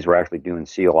UDTs were actually doing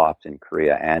SEAL ops in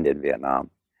Korea and in Vietnam,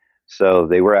 so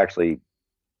they were actually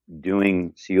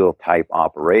doing SEAL type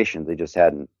operations. They just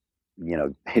hadn't,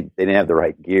 they didn't have the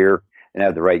right gear, they didn't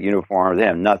have the right uniforms, they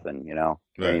have nothing. Right.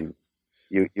 I mean,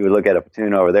 you would look at a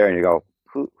platoon over there and you go,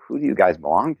 who do you guys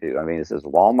belong to? I mean, is this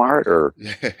Walmart or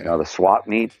the SWAT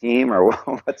meet team, or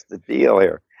what's the deal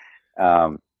here?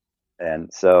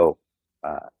 And so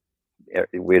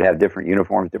we'd have different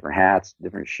uniforms, different hats,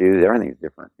 different shoes. Everything's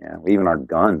different. Even our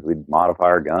guns, we'd modify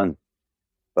our guns.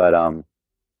 But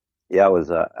it was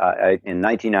in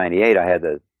 1998. I had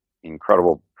the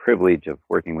incredible privilege of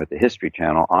working with the History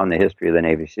Channel on the history of the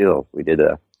Navy SEALs. We did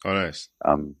nice.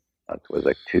 It was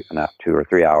a 2 or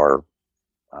 3 hour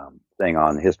thing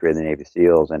on the history of the Navy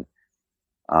SEALs, and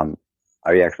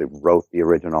I actually wrote the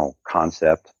original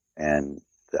concept and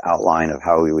the outline of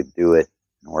how we would do it.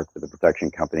 I worked with a production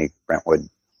company, Brentwood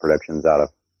Productions, out of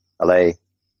LA.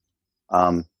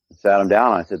 Sat them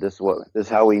down and I said, "This is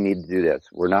how we need to do this.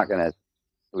 We're not going to."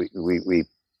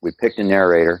 We picked a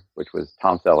narrator, which was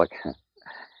Tom Selleck,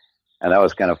 and that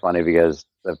was kind of funny because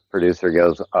the producer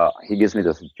goes, he gives me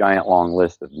this giant long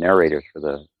list of narrators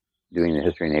for doing the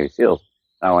history of Navy SEALs.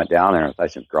 And I went down there and I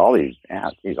said, all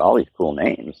these cool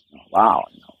names. Wow,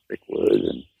 Rick Woods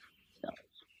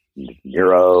and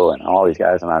Nero and all these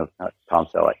guys, and Tom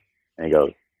Selleck. And he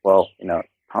goes, well,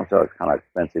 Tom Selleck's kind of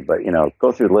expensive, but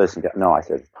go through the list and go, no, I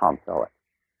said, it's Tom Selleck.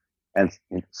 And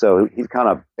so he's kind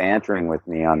of bantering with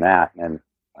me on that, and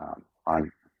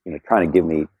on trying to give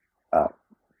me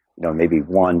maybe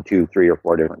 1, 2, 3, or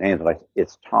 4 different names. But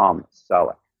it's Tom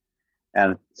Selleck.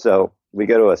 And so we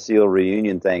go to a SEAL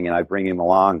reunion thing, and I bring him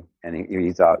along, and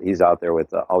he's out there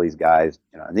with all these guys,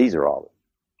 and these are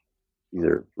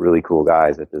really cool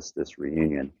guys at this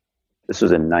reunion. This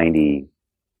was in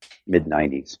mid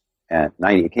 90s, and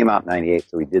it came out in 98,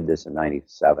 so we did this in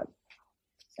 97.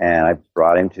 And I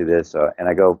brought him to this, and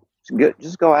I go,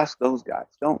 just go ask those guys.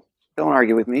 Don't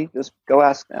argue with me. Just go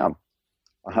ask them.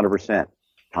 100%.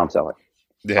 Tom Selleck.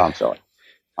 Yeah. Tom Selleck.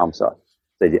 So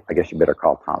I guess you better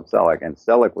call Tom Selleck. And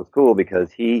Selleck was cool because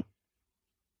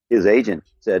his agent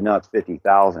said, no, it's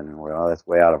 $50,000, and well, that's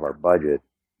way out of our budget.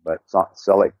 But Tom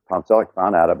Selleck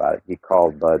found out about it. He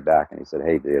called Bud back and he said,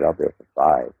 hey, dude, I'll do it for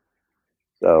 $5.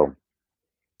 So,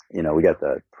 we got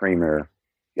the premier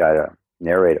guy to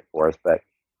narrate it for us, but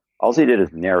all he did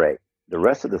is narrate. The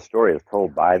rest of the story is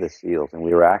told by the SEALs, and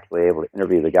we were actually able to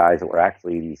interview the guys that were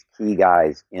actually these key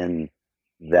guys in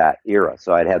that era.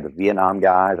 So I'd have the Vietnam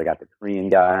guys, I got the Korean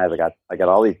guys, I got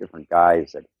all these different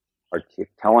guys that are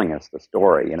telling us the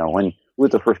story. Who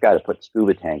was the first guy to put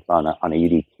scuba tanks on a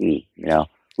UDT? Who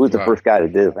was the first guy to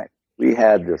do it? We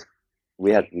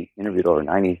interviewed over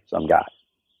 90 some guys,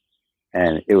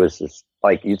 and it was just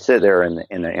like you'd sit there in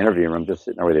the interview room, just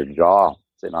sitting there with your jaw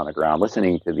sitting on the ground,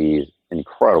 listening to these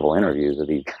incredible interviews of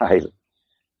these guys,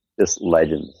 just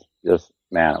legends.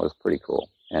 Man, it was pretty cool.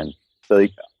 And so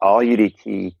all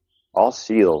UDT, all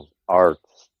SEALs are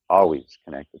always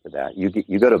connected to that.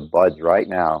 You go to Bud's right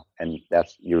now, and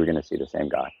you're going to see the same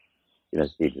guy. You're going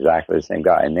to see exactly the same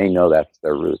guy, and they know that's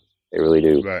their roots. They really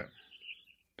do. Right.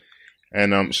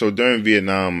 And so during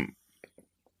Vietnam,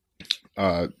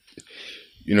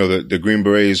 the Green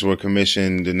Berets were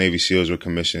commissioned, the Navy SEALs were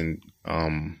commissioned,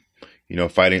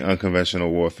 fighting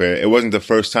unconventional warfare. It wasn't the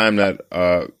first time that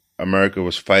America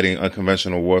was fighting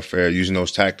unconventional warfare using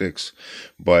those tactics,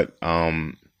 but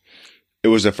it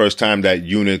was the first time that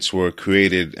units were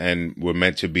created and were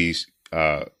meant to be,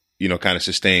 kind of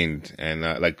sustained, and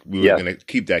we were going to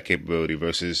keep that capability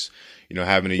versus,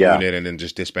 having a unit and then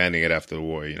just disbanding it after the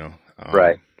war.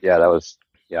 Right. Yeah,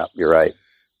 you're right.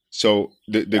 So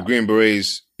the Green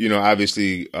Berets,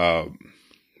 obviously,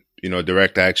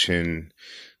 direct action,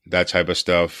 that type of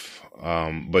stuff.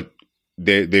 But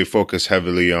they focus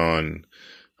heavily on,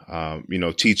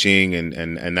 teaching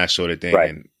and that sort of thing.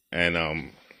 Right. And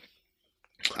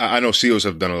I know SEALs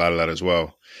have done a lot of that as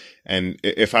well. And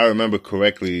if I remember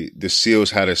correctly, the SEALs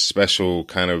had a special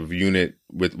kind of unit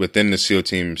within the SEAL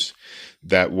teams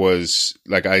that was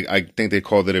like, I think they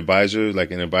called it advisor,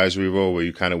 like an advisory role where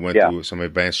you kind of went through some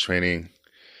advanced training.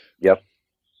 Yep.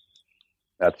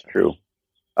 That's true.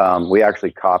 We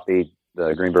actually copied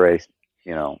the Green Berets,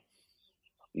 the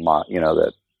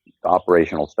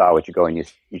operational style, which you go and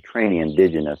you train the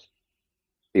indigenous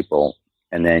people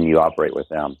and then you operate with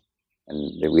them.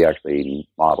 And we actually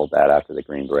modeled that after the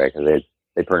Green Beret because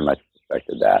they pretty much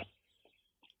perfected that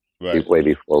way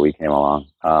before we came along.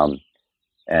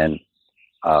 And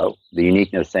the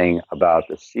uniqueness thing about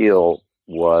the SEAL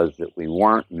was that we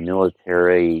weren't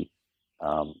military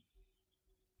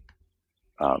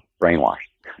brainwashed.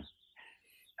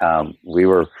 we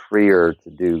were freer to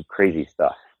do crazy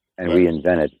stuff, and we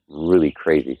invented really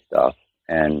crazy stuff,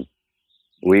 and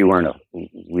we weren't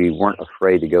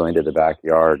afraid to go into the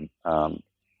backyard.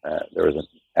 There was an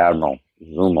Admiral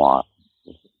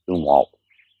Zumwalt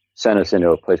sent us into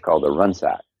a place called the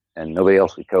Runsack, and nobody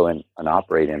else could go in and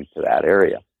operate into that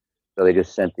area. So they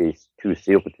just sent these 2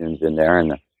 SEAL platoons in there,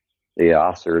 and the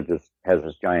officer just has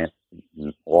this giant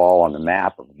wall on the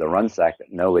map of the Runsack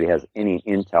that nobody has any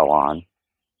intel on.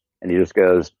 And he just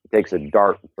takes a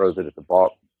dart and throws it at the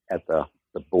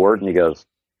board, and he goes,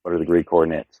 "What are the Greek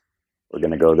coordinates? We're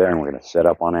going to go there, and we're going to set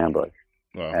up on ambush."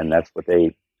 Wow. And that's what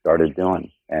they started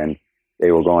doing. And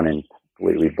they were going in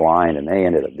completely blind, and they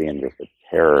ended up being just a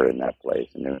terror in that place.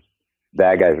 And the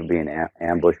bad guys were being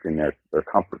ambushed in their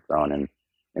comfort zone and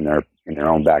in their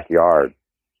own backyard.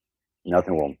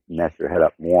 Nothing will mess your head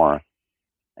up more.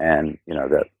 And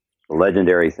the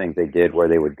legendary things they did, where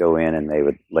they would go in and they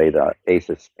would lay the ace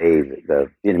of spades.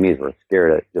 The Vietnamese were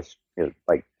scared of just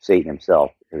like Satan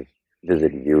himself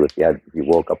visited you if you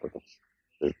woke up with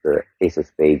the ace of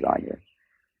spades on you.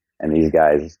 And these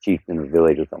guys, chiefs in the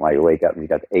village or something, like, wake up and you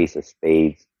got the ace of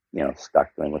spades,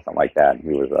 stuck to him or something like that. And he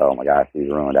was, oh my gosh, he was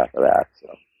ruined after that.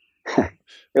 So,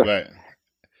 right.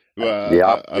 Well,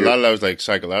 a lot of that was like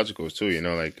psychological too,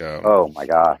 oh my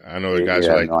gosh. I know the guys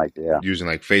were like no using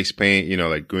like face paint,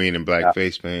 like green and black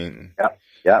face paint.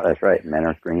 Yeah, that's right. Men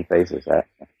are green faces. That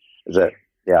is it.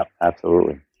 Yeah,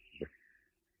 absolutely.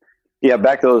 Yeah,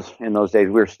 back in those days,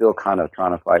 we were still kind of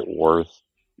trying to fight wars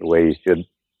the way you should,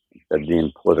 instead of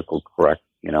being political correct,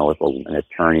 with an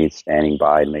attorney standing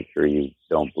by to make sure you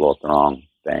don't blow up the wrong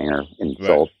thing or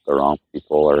insult the wrong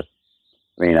people.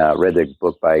 I read the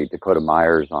book by Dakota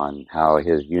Myers on how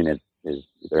his unit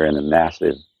they're in a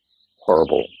massive,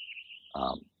 horrible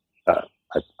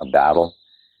a battle,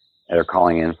 and they're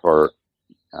calling in for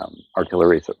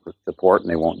artillery support, and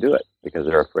they won't do it because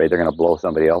they're afraid they're going to blow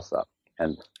somebody else up.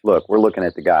 And look, we're looking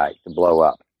at the guy to blow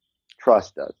up.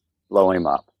 Trust us, blow him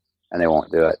up, and they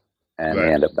won't do it, and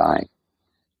they end up dying.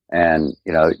 And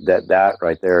that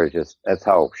right there is that's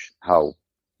how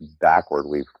backward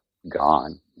we've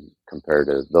gone compared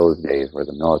to those days where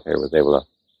the military was able to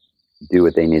do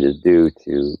what they needed to do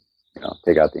to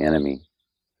take out the enemy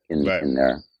in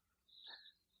there.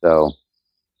 So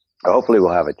hopefully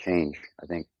we'll have a change. I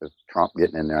think with Trump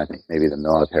getting in there, I think maybe the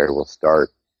military will start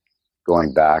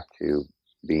going back to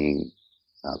being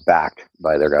backed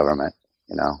by their government.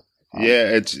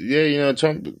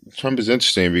 Trump is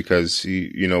interesting because he,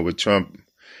 with Trump,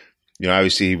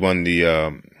 obviously he won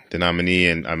the nominee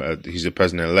and he's the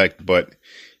president-elect, but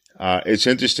it's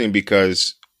interesting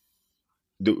because,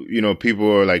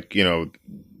 people are like,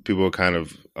 people are kind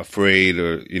of afraid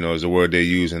or, is a word they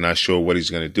use and not sure what he's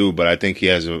going to do. But I think he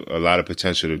has a lot of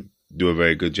potential to do a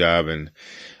very good job. And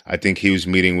I think he was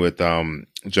meeting with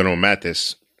General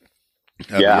Mattis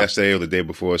yesterday or the day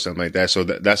before or something like that. So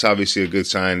that's obviously a good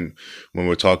sign when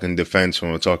we're talking defense,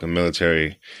 when we're talking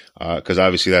military, because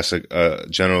obviously that's a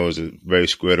general is very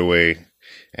squared away.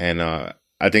 And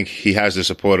I think he has the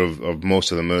support of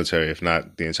most of the military, if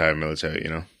not the entire military,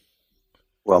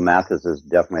 Well, Mathis is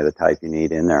definitely the type you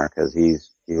need in there because he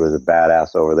was a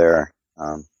badass over there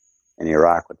in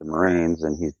Iraq with the Marines,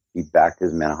 and he backed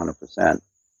his men 100%,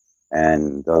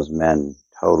 and those men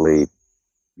totally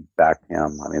backed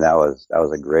him. I mean, that was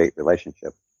a great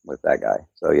relationship with that guy.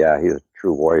 So yeah, he's a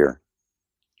true warrior.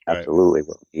 Absolutely,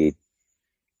 what we need.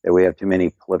 We have too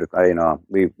many political.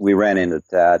 We ran into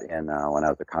that, and when I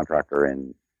was a contractor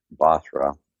in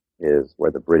Basra, is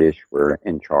where the British were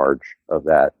in charge of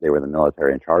that. They were the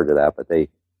military in charge of that, but they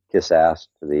kiss ass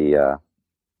to the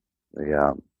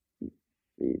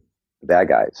bad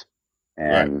guys,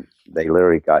 and they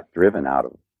literally got driven out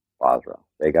of Basra.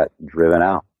 They got driven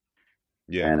out.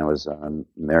 Yeah, and it was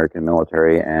American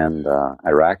military and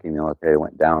Iraqi military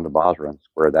went down to Basra and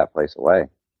squared that place away.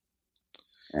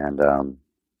 And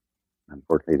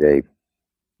unfortunately,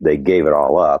 they gave it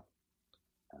all up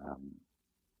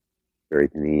very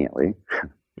conveniently.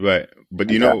 Right.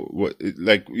 But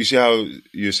like you see how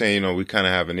you're saying, we kind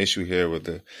of have an issue here with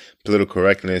the political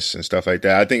correctness and stuff like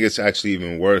that. I think it's actually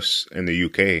even worse in the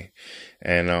UK.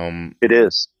 And it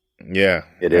is. Yeah,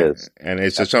 it is. And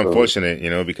it's just unfortunate,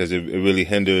 because it really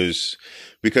hinders,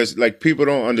 because like people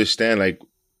don't understand, like,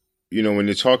 when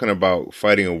you're talking about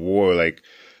fighting a war, like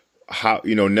how,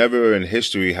 never in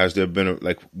history has there been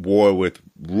a war with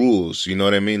rules. You know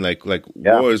what I mean? Like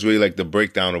war is really like the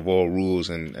breakdown of all rules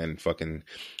and fucking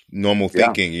normal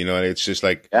thinking, it's just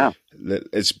like,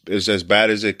 it's as bad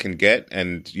as it can get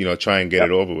and, try and get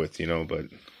it over with, but.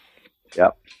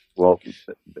 Yep. Well,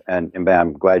 and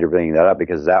I'm glad you're bringing that up,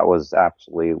 because that was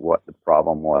absolutely what the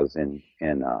problem was in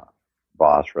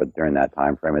Basra during that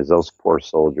time frame. Is those poor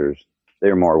soldiers, they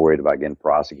were more worried about getting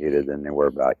prosecuted than they were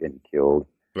about getting killed.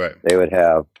 Right.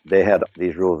 They had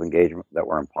these rules of engagement that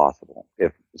were impossible.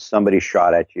 If somebody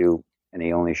shot at you and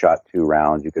he only shot 2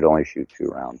 rounds, you could only shoot 2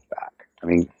 rounds back. I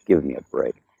mean, give me a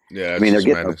break. Yeah, I mean, they're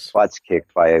getting their butts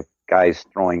kicked by guys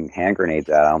throwing hand grenades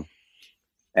at them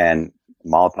and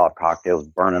Molotov cocktails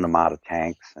burning them out of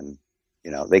tanks, and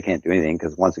they can't do anything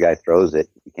because once the guy throws it,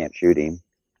 you can't shoot him.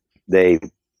 They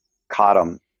caught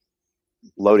them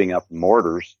loading up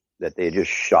mortars that they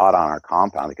just shot on our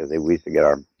compound, because we used to get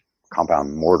our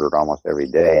compound mortared almost every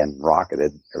day and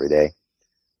rocketed every day.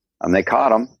 They caught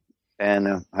them,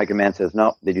 and high command says,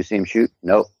 "No, did you see him shoot?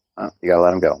 Nope. You got to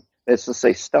let him go." It's just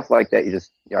say stuff like that.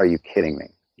 Are you kidding me?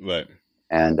 Right.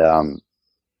 And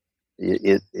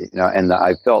and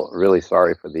I felt really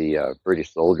sorry for the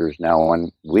British soldiers. Now,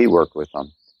 when we worked with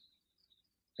them,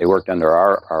 they worked under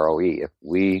our ROE. If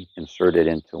we inserted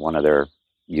into one of their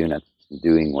units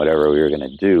doing whatever we were going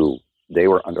to do, they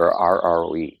were under our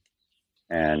ROE,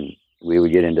 and we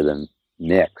would get into the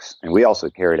mix. And we also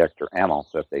carried extra ammo,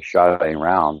 so if they shot a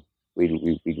round,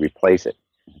 we'd replace it.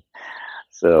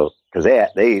 So, because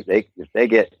if they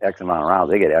get X amount of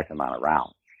rounds, they get X amount of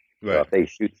rounds. Right. So if they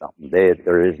shoot something,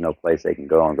 there is no place they can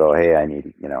go and go, "Hey, I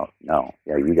need," no,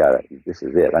 you got it. This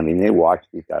is it. I mean, they watch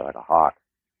these guys like a hawk.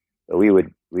 So we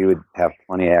would have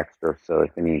plenty of extra, so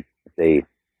if they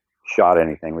shot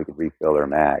anything, we could refill their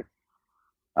mag.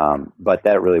 But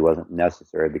that really wasn't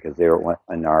necessary, because they were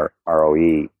in our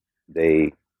ROE.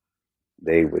 They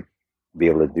would be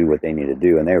able to do what they needed to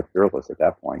do, and they were fearless at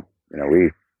that point.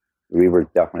 We were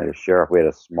definitely the sheriff. We had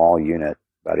a small unit,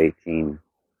 about 18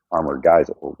 armored guys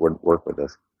that would work with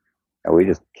us, and we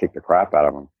just kicked the crap out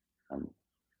of them. And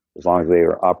as long as they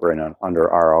were operating under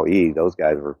ROE, those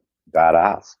guys were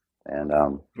badass. And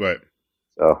right.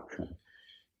 So,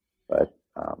 but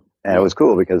and it was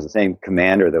cool, because the same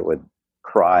commander that would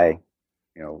cry,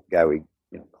 guy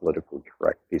politically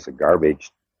correct piece of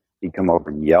garbage, he'd come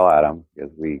over and yell at him,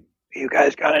 because you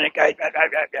guys got any guys,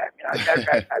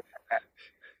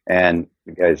 and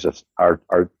the guy's just our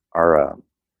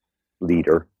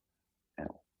leader.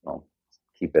 Well,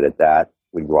 keep it at that.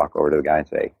 We'd walk over to the guy and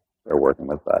say, "They're working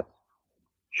with us.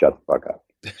 Shut the fuck up."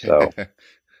 So,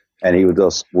 and he would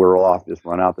just whirl off, just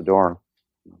run out the door,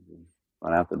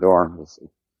 just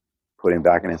put him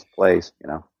back in his place,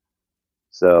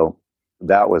 So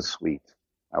that was sweet.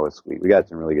 We got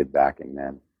some really good backing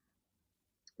then.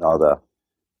 All the,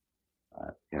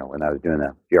 when I was doing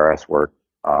the PRS work,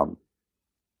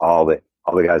 all the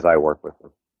guys I worked with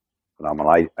were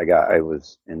phenomenal. I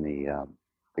was in the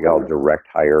direct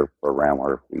hire program,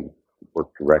 where we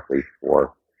worked directly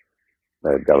for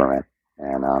the government,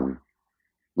 and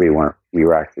we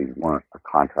actually weren't a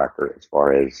contractor, as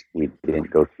far as we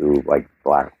didn't go through like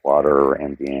Blackwater or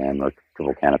MDM or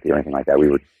Triple Canopy or anything like that. We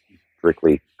were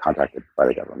strictly contracted by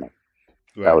the government.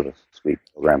 Right. That was a sweet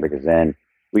program, because then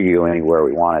we could go anywhere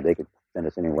we wanted. They could send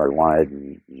us anywhere we wanted,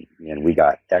 and we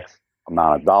got X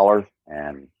amount of dollars,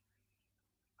 and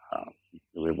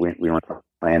we weren't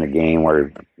playing a game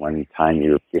where one time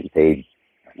you're getting paid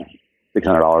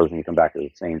 $600 and you come back to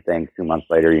the same thing 2 months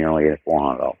later, you only get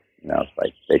 $400. It's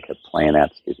like they kept playing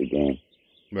that stupid game.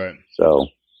 Right. So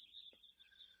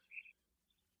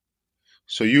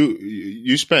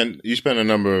you spent a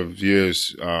number of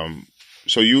years.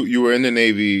 So you were in the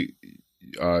Navy.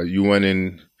 You went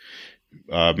in,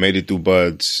 made it through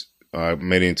BUD/S,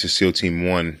 made it into SEAL Team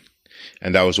 1,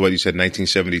 and that was what you said,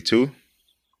 1972.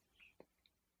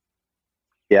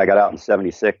 Yeah, I got out in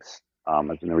 76. I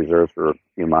was in the reserves for a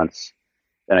few months.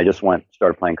 Then I just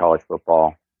started playing college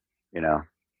football, and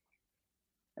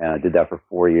I did that for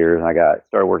 4 years. And I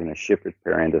started working in the ship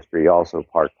repair industry, also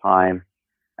part-time.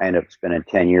 I ended up spending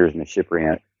 10 years in the ship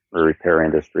repair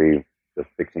industry, just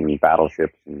fixing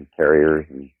battleships and carriers.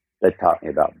 And that taught me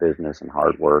about business and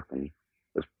hard work. And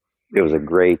it was a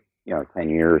great, 10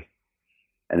 years.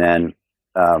 And then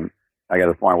I got to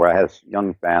the point where I had a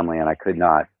young family, and I could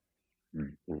not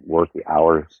work the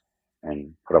hours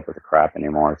and put up with the crap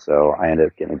anymore. So I ended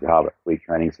up getting a job at Fleet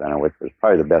Training Center, which was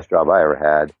probably the best job I ever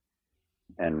had.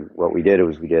 And what we did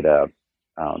was we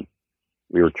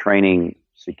were training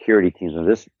security teams, and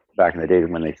this back in the days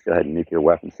when they still had nuclear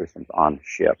weapon systems on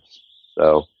ships.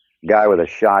 So a guy with a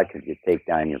shot could take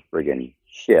down your friggin'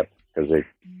 ship, because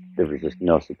there was just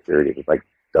no security. It was like,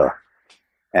 duh.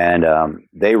 And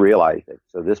they realized it.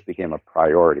 So this became a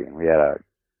priority. And we had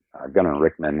Gunnar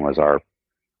Rickman was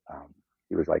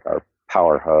he was like our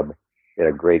power hub. We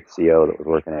had a great CO that was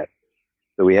working it.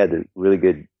 So we had the really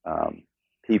good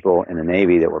people in the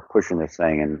Navy that were pushing this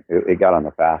thing, and it got on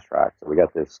the fast track. So we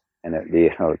got this, and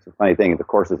it's a funny thing. The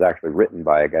course is actually written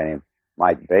by a guy named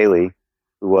Mike Bailey,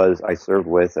 who I served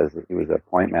with he was a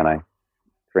point man I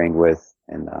trained with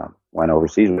and went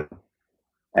overseas with.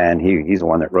 And he's the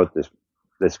one that wrote this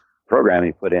program.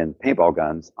 He put in paintball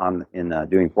guns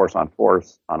doing force on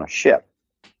force on a ship.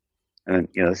 And,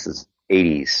 this is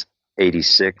 80s,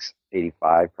 86,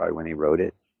 85, probably when he wrote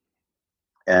it.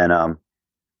 And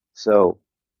so,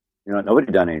 nobody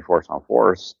had done any force on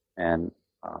force. And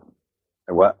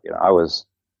once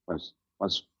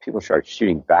people start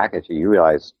shooting back at you, you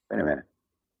realize, wait a minute,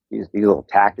 these little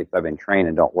tactics I've been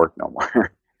training don't work no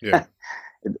more. Yeah.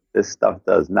 This stuff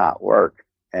does not work.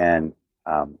 And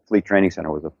Fleet Training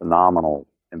Center was a phenomenal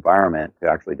environment to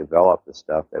actually develop the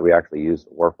stuff that we actually use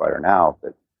at Warfighter now.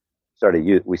 But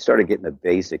we started getting the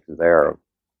basics there of,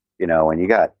 when you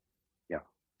got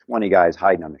 20 guys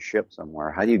hiding on the ship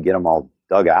somewhere, how do you get them all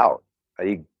dug out?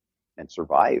 And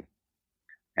survive?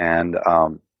 And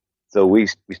so we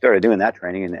started doing that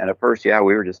training, and at first, we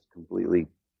were just completely,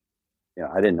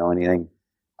 I didn't know anything.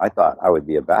 I thought I would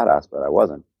be a badass, but I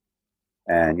wasn't.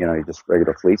 And, you're just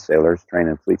regular fleet sailors,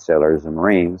 training fleet sailors and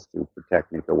Marines to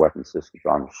protect nuclear weapon systems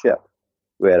on the ship.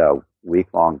 We had a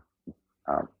week-long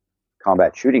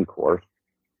combat shooting course,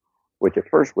 which at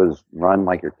first was run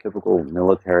like your typical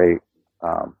military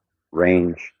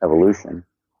range evolution.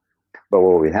 But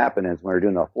what would happen is when we were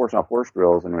doing the force-on-force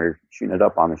drills and we were shooting it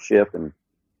up on the ship, and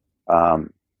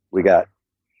we're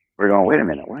going, wait a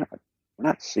minute, we're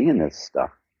not seeing this stuff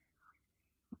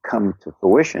come to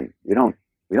fruition. We don't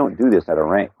do this at a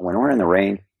range. When we're in the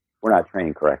range, we're not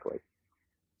training correctly.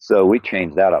 So we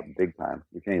changed that up big time.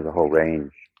 We changed the whole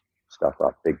range stuff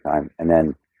up big time. And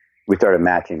then we started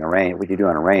matching a range, what you do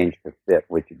on a range to fit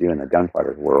what you do in the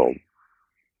gunfighter's world.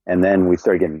 And then we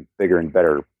started getting bigger and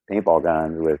better paintball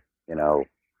guns with,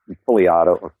 fully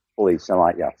auto or fully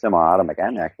semi-automatic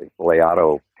and actually fully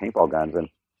auto paintball guns. And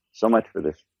so much for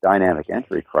this dynamic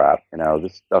entry crap.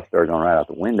 This stuff started going right out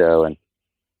the window, and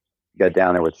got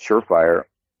down there with Surefire.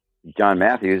 John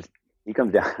Matthews, he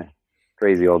comes down,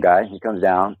 crazy old guy. He comes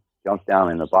down, jumps down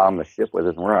in the bottom of the ship with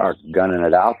us, and we're out gunning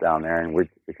it out down there. And we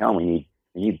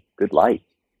need good light.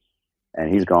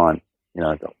 And he's going,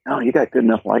 no, you got good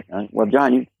enough light. Well,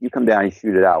 John, you come down, you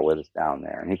shoot it out with us down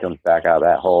there. And he comes back out of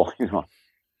that hole.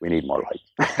 We need more light.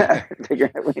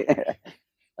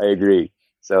 I agree.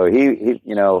 So he, it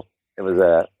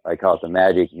was I call it the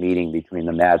magic meeting between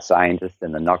the mad scientist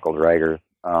and the knuckle dragger.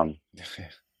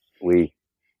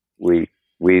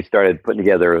 We started putting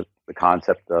together the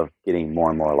concept of getting more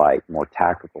and more light, more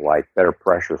tactical light, better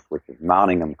pressure switches,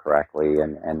 mounting them correctly,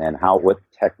 and then what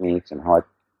techniques and what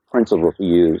principles we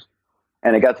use.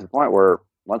 And it got to the point where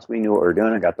once we knew what we were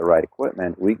doing and got the right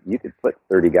equipment, you could put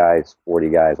 30 guys, 40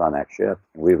 guys on that ship,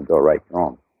 and we would go right through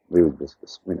them. We would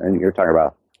and you're talking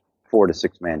about 4 to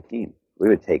 6 man team. We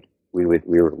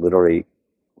were literally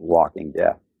walking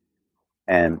death.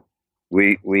 And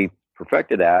we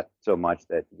perfected that so much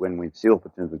that when SEAL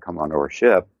platoons would come onto our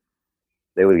ship,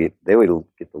 they would get the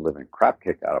living crap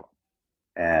kicked out of them,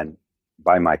 and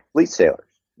by my fleet sailors,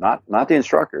 not the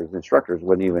instructors. The instructors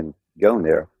wouldn't even go in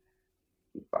there.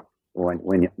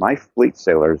 When my fleet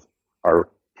sailors are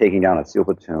taking down a SEAL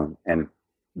platoon, and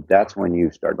that's when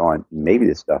you start going, maybe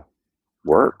this stuff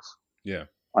works. Yeah.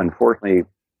 Unfortunately,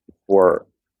 for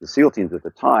the SEAL teams at the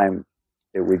time,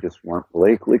 we just weren't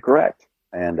politically correct.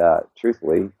 And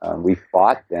truthfully, we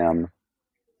fought them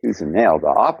tooth and nail. The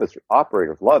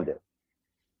operators loved it.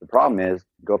 The problem is,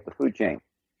 go up the food chain,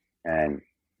 and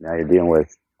now you're dealing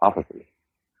with officers,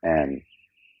 and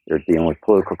you're dealing with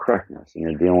political correctness, and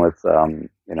you're dealing with,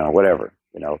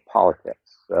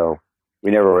 politics. So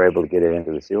we never were able to get it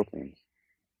into the SEAL teams.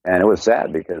 And it was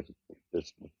sad because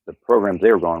the programs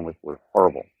they were going with were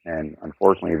horrible. And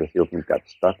unfortunately, the SEAL teams got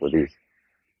stuck with these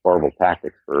horrible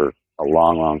tactics for a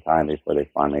long, long time before they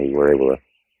finally were able to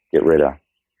get rid of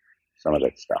some of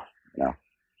that stuff.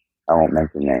 I won't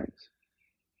mention names.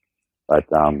 But,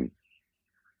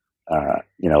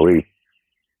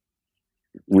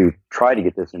 we try to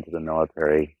get this into the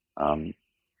military,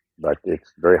 but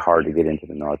it's very hard to get into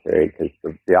the military because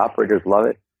the operators love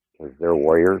it because they're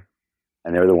warriors,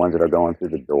 and they're the ones that are going through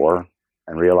the door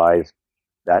and realize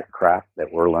that crap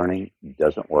that we're learning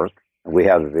doesn't work. And we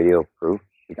have the video proof.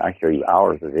 I show you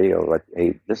hours of video. Like,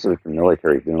 hey, this is what the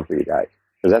military is doing for you guys.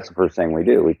 Because that's the first thing we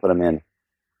do. We put them in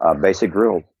basic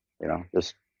drills.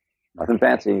 Just nothing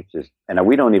fancy. And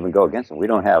we don't even go against them. We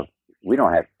don't have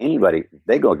anybody.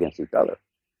 They go against each other.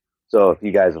 So if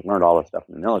you guys have learned all this stuff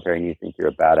in the military and you think you're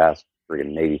a badass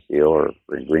friggin' Navy SEAL or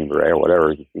friggin' Green Beret or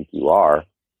whatever you think you are,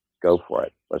 go for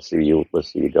it. Let's see you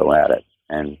go at it.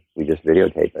 and we just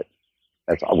videotape it.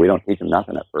 That's all. We don't teach them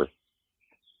nothing at first,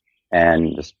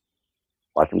 and just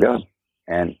watch them go.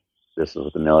 And this is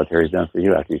what the military's done for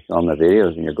you. After you film the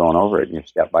videos and you're going over it and you're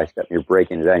step by step, you're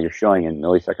breaking it down. You're showing in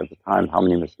milliseconds of time how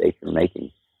many mistakes you're making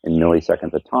in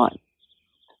milliseconds of time.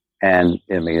 And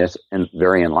I mean, it's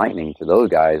very enlightening to those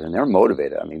guys, and they're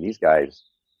motivated. I mean, these guys,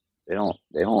 they don't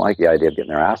like the idea of getting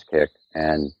their ass kicked.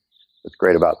 And what's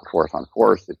great about the force on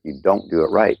force, if you don't do it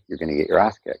right, you're going to get your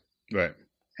ass kicked. Right.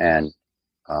 And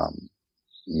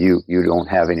you don't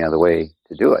have any other way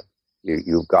to do it.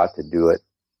 You've got to do it.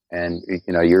 And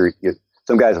you know,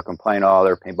 some guys will complain, oh,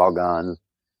 they're paintball guns,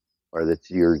 or that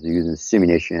you're using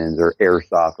simunitions or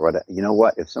airsoft or whatever. You know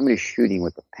what? If somebody's shooting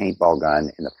with a paintball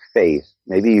gun in the face,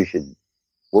 maybe you should.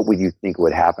 What would you think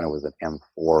would happen if it was an M4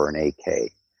 or an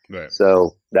AK? Right.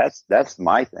 So that's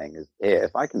my thing. Is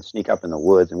if I can sneak up in the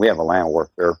woods, and we have a land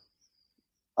warfare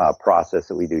process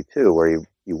that we do too, where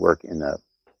you work in the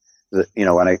you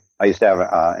know, when I used to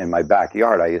have in my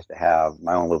backyard, I used to have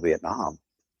my own little Vietnam.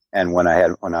 And when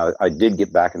I did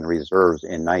get back in the reserves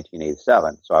in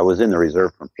 1987, so I was in the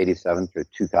reserve from 87 through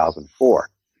 2004.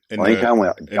 In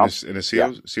the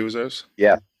SEAL Reserves?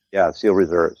 Yeah, SEAL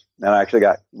Reserves. And I actually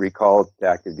got recalled to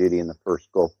active duty in the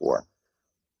first Gulf War.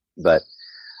 But,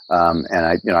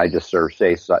 and I just served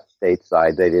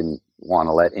stateside. They didn't want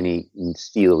to let any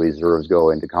SEAL Reserves go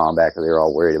into combat because they were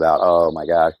all worried about, oh my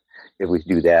gosh, if we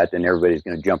do that, then everybody's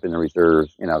going to jump in the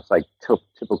reserves. You know, it's like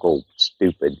typical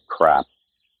stupid crap.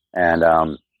 And I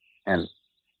don't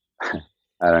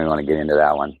even want to get into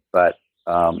that one, but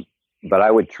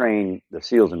I would train the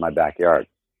SEALs in my backyard,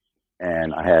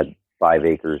 and I had 5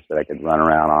 acres that I could run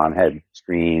around on, had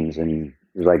streams, and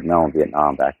it was like no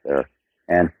Vietnam back there.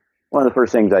 And one of the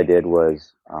first things I did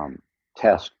was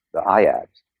test the IADs,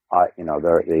 you know,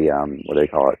 the what do they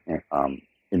call it,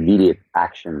 immediate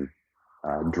action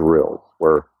drills,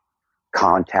 where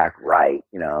contact right,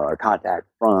 you know, or contact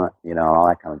front, you know, all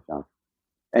that kind of stuff.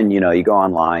 And, you know, you go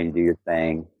online, do your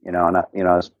thing, you know, and, you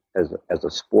know, as a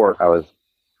sport, I was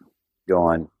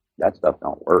going, that stuff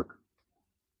don't work.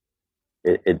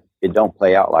 It don't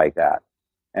play out like that.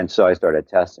 And so I started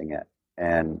testing it,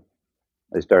 and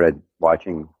I started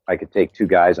watching. I could take 2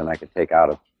 guys and I could take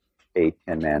out a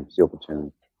 8-10 man SEAL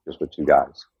platoon just with 2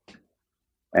 guys,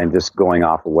 and just going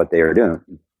off of what they were doing.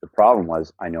 The problem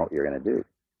was, I know what you're going to do.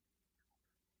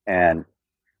 And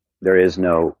there is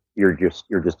no, you're just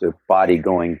a body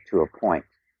going to a point.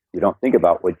 You don't think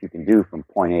about what you can do from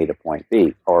point A to point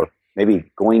B, or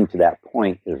maybe going to that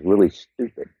point is really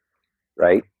stupid,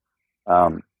 right?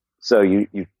 So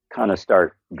you kind of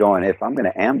start going, if I'm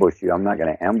going to ambush you, I'm not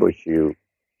going to ambush you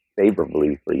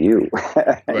favorably for you.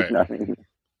 Right. You know what I mean?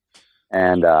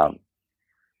 And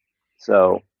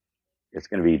so it's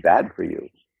going to be bad for you.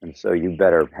 And so you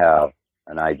better have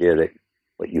an idea that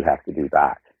what you have to do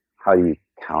back. How do you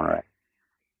counter it?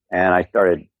 And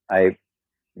I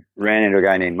ran into a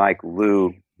guy named Mike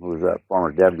Liu, who was a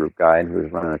former Dev Group guy, and who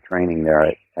was running a training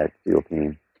there at SEAL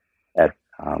Team.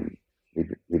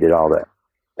 He did all the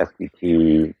FPT,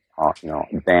 you know,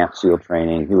 advanced SEAL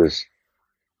training. He was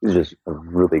just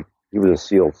he was a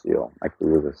SEAL. Mike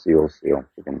Liu was a SEAL,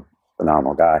 freaking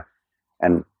phenomenal guy.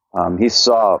 And he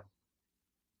saw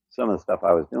some of the stuff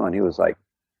I was doing. He was like,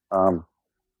 "Oh,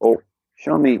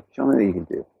 show me what you can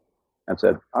do." I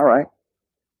said, "All right."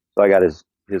 So I got his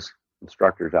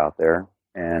instructors out there,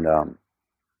 and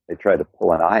they tried to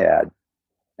pull an IAD,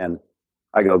 and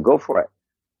I go for it.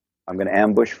 I'm going to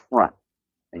ambush front,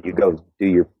 and you go do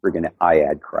your friggin'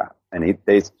 IAD crap. And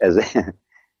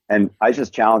and I was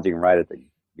just challenging him right at the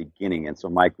beginning. And so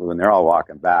Mike Liu, and they're all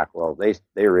walking back. Well,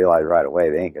 they realized right away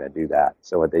they ain't going to do that.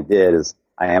 So what they did is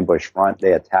I ambushed front.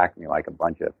 They attacked me like a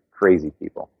bunch of crazy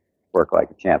people. Worked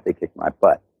like a champ. They kicked my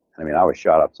butt. I mean, I was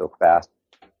shot up so fast.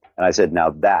 And I said, now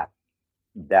that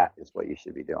is what you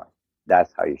should be doing.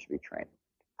 That's how you should be training.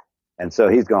 And so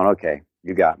he's going, okay,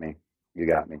 you got me.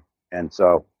 And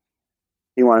so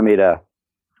he wanted me to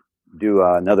do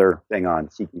another thing on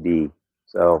CQB,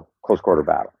 so close quarter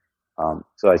battle.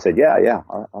 So I said, yeah,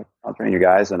 I'll train you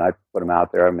guys. And I put them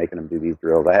out there. I'm making them do these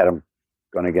drills. I had them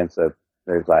going against I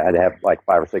had to have like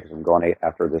 5 or 6 of them going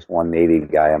after this one Navy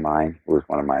guy of mine, who was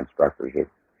one of my instructors at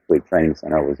Fleet Training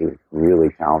Center, was a really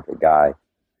talented guy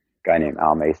named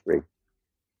Al Maestri.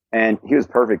 And he was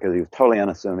perfect because he was totally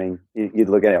unassuming. You'd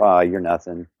look at him, oh, you're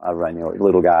nothing. I run, you know,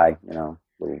 little guy, you know,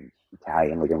 little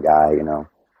Italian-looking guy, you know.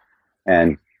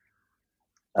 And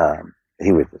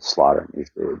he was just slaughtering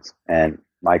these dudes. And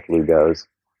Mike Liu goes,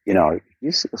 you know, if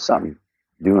you see something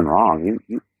doing wrong,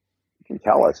 you can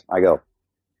tell us. I go,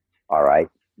 all right,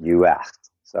 you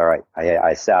asked. So, all right.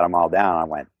 I sat them all down. I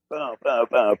went, boom, boom,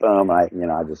 boom, boom. I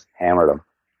just hammered them.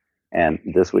 And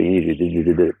this way you need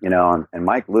to do, and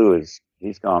Mike Lewis,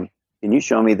 he's gone, can you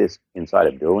show me this inside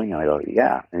a building? And I go,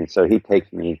 yeah. And so he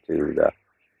takes me to the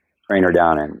trainer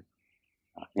down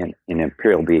in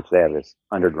Imperial Beach. They have this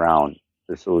underground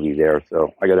facility there.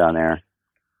 So I go down there.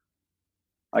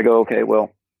 I go, okay,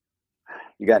 well,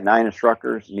 you got 9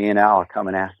 instructors. Me and Al are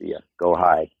coming after you. Go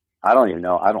hide. I don't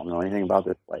know anything about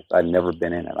this place. I've never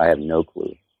been in it. I have no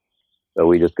clue. So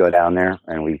we just go down there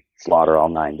and we slaughter all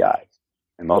 9 guys.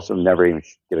 And most of them never even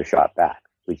get a shot back.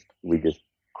 We just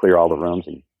clear all the rooms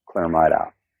and clear them right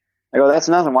out. I go, that's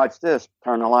nothing. Watch this.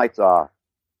 Turn the lights off.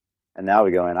 And now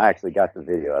we go in. I actually got the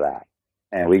video of that.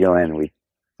 And we go in and we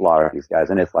slaughter these guys.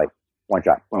 And it's like one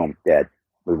shot, boom, dead.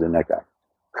 Move the next guy.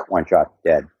 One shot,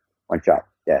 dead. One shot,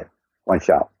 dead. One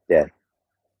shot, dead.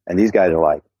 And these guys are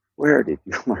like, where did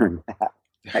you learn that?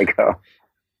 I go,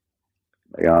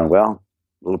 they're going, well,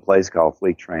 a little place called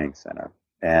Fleet Training Center.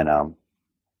 And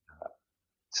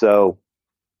so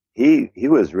he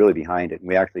was really behind it. And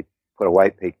we actually put a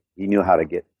white paper. He knew how to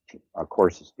get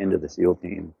courses into the SEAL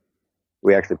team.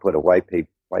 We actually put a white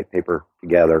paper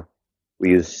together.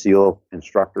 We used SEAL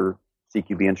instructor,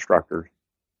 CQB instructors.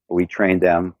 We trained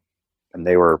them, and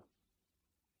they were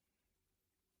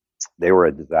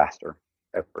a disaster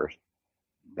at first.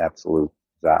 Absolute.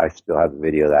 I still have the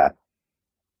video of that.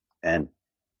 And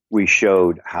we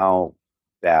showed how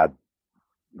bad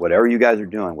whatever you guys are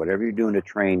doing, whatever you're doing to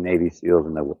train Navy SEALs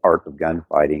in the art of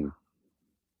gunfighting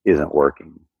isn't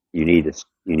working. You need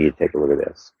to take a look at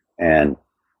this. And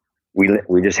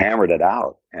we just hammered it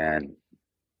out, and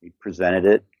we presented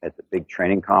it at the big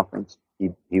training conference. He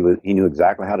knew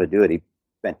exactly how to do it. He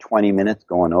spent 20 minutes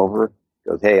going over it. He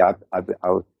goes, hey, I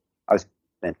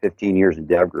spent 15 years in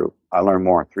Dev Group. I learned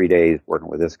more in 3 days working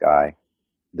with this guy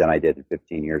than I did in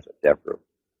 15 years at Dev Group.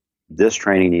 This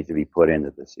training needs to be put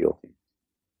into the SEAL team.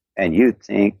 And you'd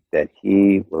think that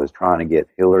he was trying to get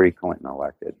Hillary Clinton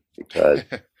elected, because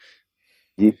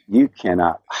you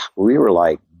cannot. We were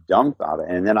like dumbfounded.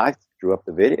 And then I drew up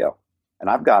the video, and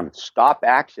I've got him stop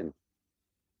action.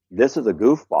 This is a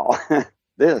goofball.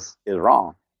 This is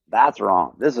wrong. That's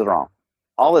wrong. This is wrong.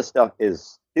 All this stuff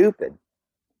is stupid.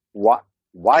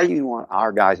 Why do you want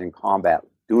our guys in combat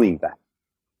doing that?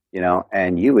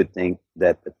 And you would think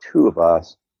that the two of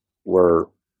us were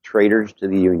traitors to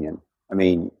the Union. I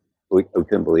mean, we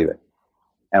couldn't believe it.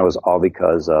 And it was all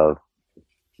because of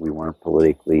we weren't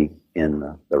politically in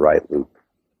the right loop.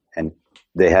 And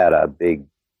they had a big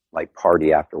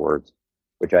party afterwards,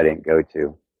 which I didn't go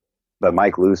to. But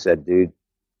Mike Lou said, dude,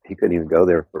 he couldn't even go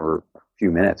there for a few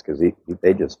minutes because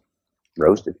they just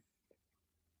roasted him.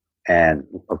 And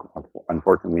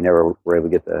unfortunately, we never were able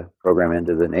to get the program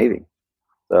into the Navy.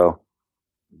 So,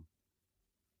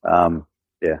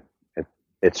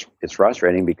 it's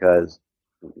frustrating, because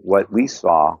what we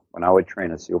saw when I would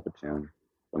train a SEAL platoon,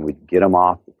 when we'd get them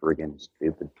off the friggin'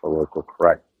 stupid, political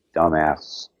correct,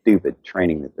 dumbass, stupid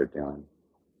training that they're doing,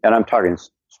 and I'm talking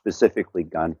specifically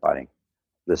gunfighting.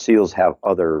 The SEALs have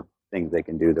other things they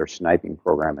can do. Their sniping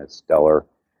program is stellar.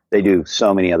 They do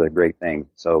so many other great things.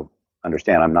 So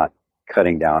understand, I'm not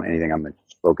cutting down anything. I'm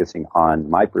just focusing on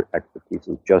my expertise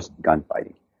is just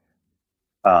gunfighting.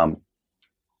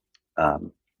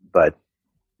 But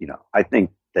I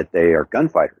think that they are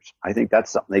gunfighters. I think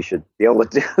that's something they should be able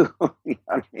to do.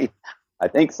 I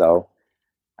think so.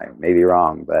 I may be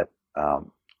wrong, but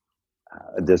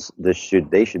they should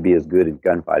be as good at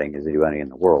gunfighting as anybody in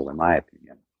the world, in my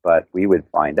opinion. But we would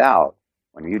find out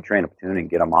when you train a platoon and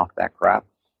get them off that crap,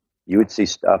 you would see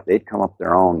stuff. They'd come up with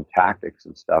their own tactics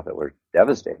and stuff that were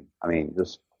devastating. I mean,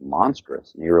 just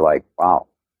monstrous. And you were like, wow,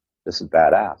 this is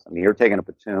badass. I mean, you're taking a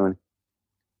platoon.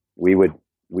 We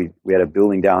had a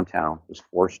building downtown. It was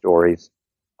 4 stories.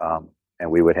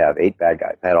 And we would have 8 bad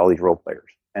guys. I had all these role players.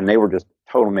 And they were just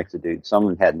a total mix of dudes. Some of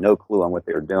them had no clue on what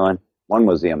they were doing. One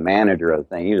was the manager of the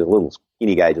thing. He was a little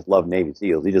skinny guy, just loved Navy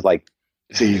SEALs. He just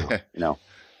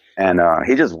and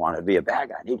he just wanted to be a bad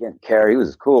guy. He didn't care. He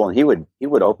was cool, and he would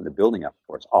open the building up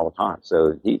for us all the time.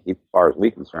 So he as far as we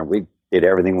concerned, we did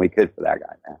everything we could for that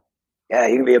guy, man. Yeah,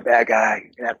 you can be a bad guy.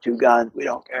 You can have 2 guns. We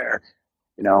don't care,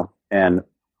 And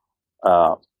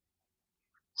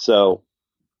so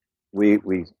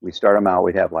we start them out.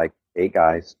 We'd have 8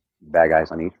 guys, bad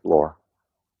guys on each floor,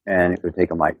 and it would take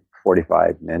them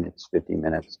 45 minutes, 50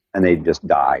 minutes, and they'd just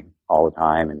die all the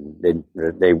time, and they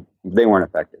weren't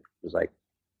effective. It was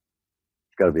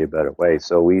it's got to be a better way.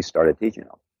 So we started teaching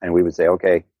them, and we would say,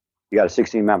 okay, you got a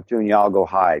 16-man platoon, y'all go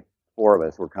hide. 4 of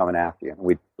us, we're coming after you, and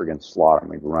we'd friggin' slaughter them.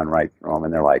 We'd run right through them,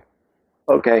 and they're like,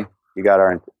 okay, you got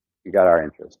our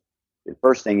interest. The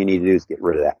first thing you need to do is get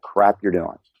rid of that crap you're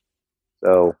doing.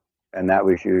 So and that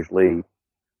was usually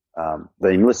the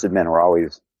enlisted men were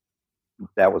always,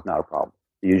 that was not a problem.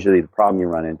 Usually the problem you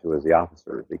run into is the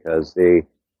officers, because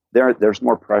there's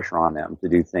more pressure on them to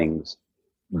do things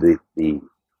the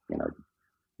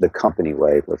company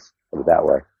way, let's put it that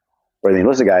way. Where the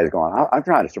enlisted guy is going, I'm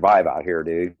trying to survive out here,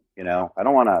 dude. I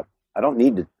don't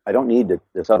need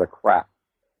this other crap.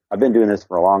 I've been doing this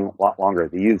for a lot longer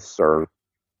than you, sir,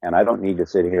 and I don't need to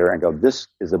sit here and go, this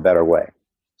is a better way.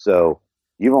 So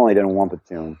you've only done one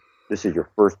platoon. This is your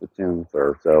first platoon,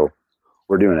 sir. So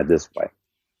we're doing it this way.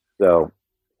 So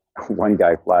one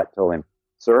guy flat told him,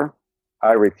 sir,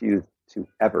 I refuse to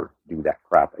ever do that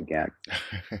crap again.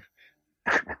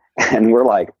 And we're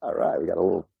like, all right, we got a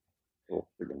little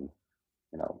freaking,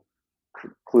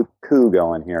 coup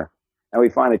going here. And we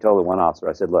finally told the one officer,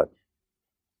 I said, look,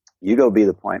 you go be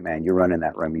the point man. You run in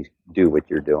that room. You do what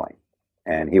you're doing.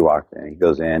 And he walks in. He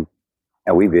goes in,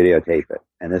 and we videotape it.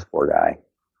 And this poor guy,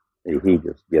 he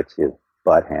just gets his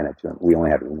butt handed to him. We only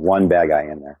had one bad guy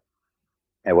in there.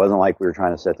 It wasn't like we were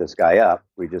trying to set this guy up.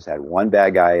 We just had one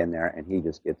bad guy in there, and he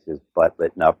just gets his butt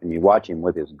lit up. And you watch him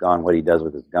with his gun, what he does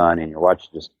with his gun, and you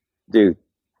watch just, dude,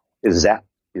 is that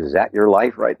your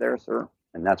life right there, sir?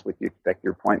 And that's what you expect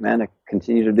your point man to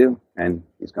continue to do? And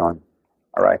he's going,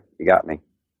 all right, you got me.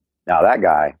 Now that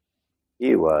guy,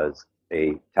 he was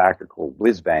a tactical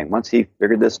whiz bang. Once he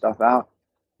figured this stuff out,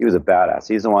 he was a badass.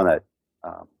 He's the one that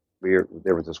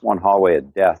there was this one hallway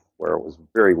of death where it was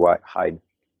very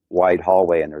wide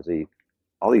hallway, and there's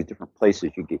all these different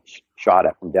places you get shot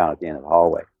at from down at the end of the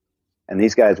hallway. And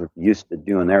these guys were used to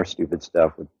doing their stupid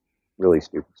stuff with really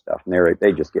stupid stuff, and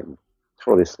they just getting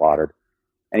totally slaughtered.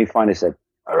 And he finally said,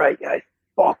 all right, guys,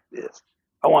 fuck this.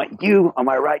 I want you on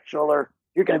my right shoulder.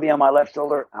 You're going to be on my left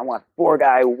shoulder. I want 4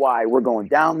 guy wide. We're going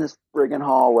down this friggin'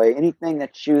 hallway. Anything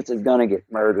that shoots is going to get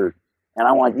murdered. And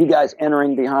I want you guys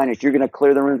entering behind us. You're going to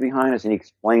clear the rooms behind us. And he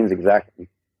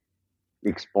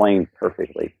explained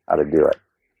perfectly how to do it.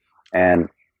 And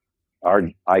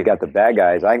I got the bad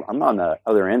guys. I'm on the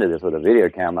other end of this with a video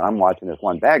camera. I'm watching this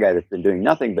one bad guy that's been doing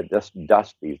nothing but just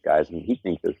dust these guys. And he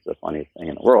thinks it's the funniest thing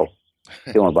in the world,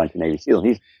 killing a bunch of Navy SEALs.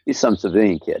 And he's some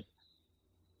civilian kid.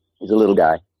 He's a little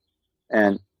guy.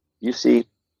 And you see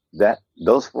that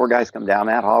those 4 guys come down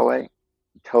that hallway,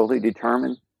 totally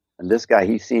determined. And this guy,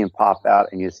 you see him pop out,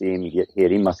 and you see him get hit.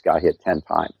 He must have got hit 10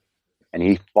 times. And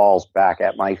he falls back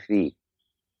at my feet.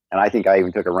 And I think I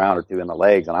even took a round or 2 in the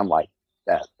legs, and I'm like,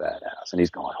 that's badass. And he's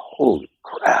going, holy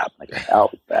crap. Like, that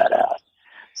was badass.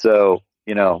 So,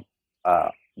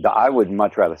 I would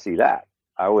much rather see that.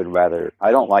 I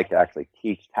don't like to actually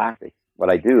teach tactics. What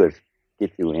I do is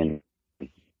get you in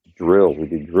drills. We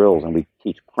do drills, and we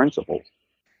teach principles.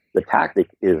 The tactic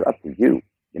is up to you.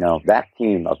 That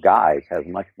team of guys has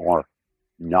much more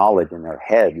knowledge in their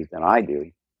heads than I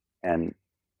do. And,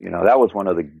 that was one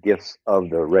of the gifts of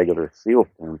the regular SEAL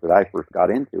teams that I first got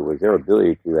into, was their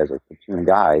ability to, as a platoon of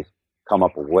guys, come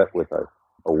up with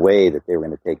a way that they were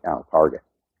going to take down a target.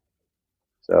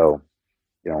 So,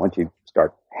 once you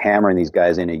start hammering these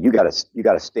guys in, you got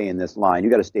to stay in this line. You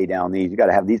got to stay down these. You got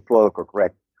to have these political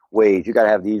correct ways. You got to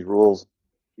have these rules.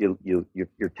 You're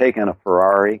taking a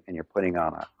Ferrari and you're putting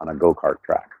on a go-kart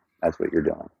track. That's what you're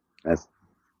doing. That's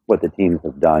what the teams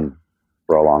have done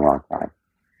for a long, long time.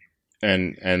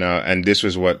 And this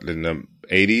was what, in the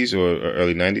 80s or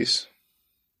early 90s?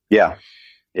 Yeah.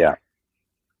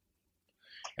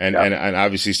 And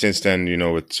obviously since then,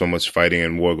 with so much fighting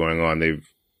and war going on, they've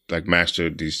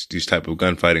mastered these type of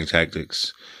gunfighting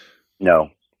tactics. No,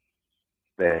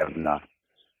 they have not.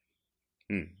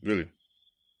 Really?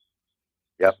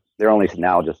 Yep. They're only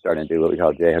now just starting to do what we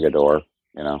call Jehador.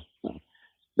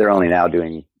 They're only now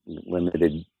doing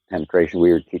limited penetration.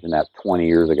 We were teaching that 20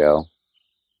 years ago.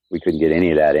 We couldn't get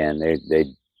any of that in.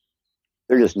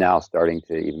 They're just now starting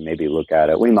to even maybe look at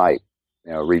it. We might,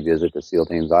 revisit the SEAL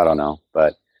teams. I don't know,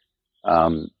 but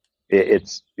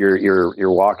it's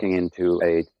you're walking into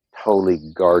a totally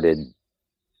guarded,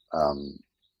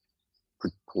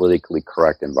 politically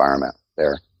correct environment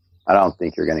there. I don't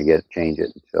think you're going to change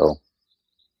it until,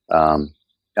 I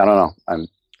don't know.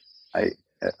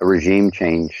 A regime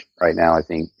change right now, I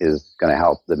think, is going to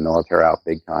help the military out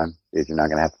big time, because you're not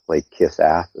going to have to play kiss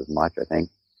ass as much. I think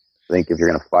if you're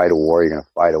going to fight a war, you're going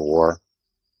to fight a war.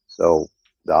 So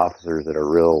the officers that are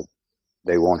real,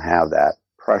 they won't have that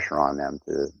pressure on them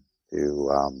to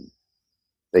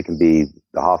they can be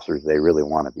the officers they really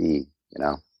want to be.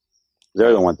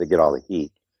 They're the ones that get all the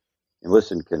heat.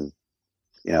 Enlisted can,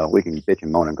 we can bitch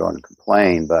and moan and go and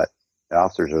complain, but the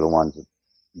officers are the ones that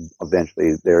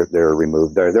eventually they're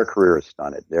removed. Their career is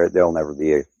stunted. They'll never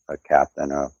be a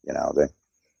captain.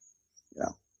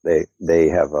 They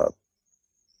have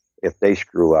if they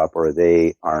screw up or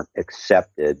they aren't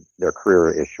accepted, their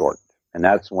career is shortened. And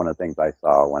that's one of the things I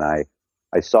saw when I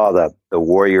saw the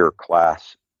warrior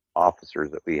class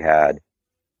officers that we had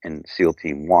in SEAL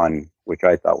Team 1, which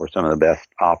I thought were some of the best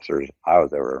officers I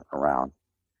was ever around.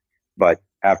 But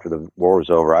after the war was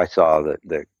over, I saw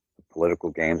the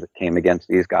political games that came against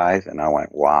these guys, and I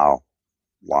went, wow.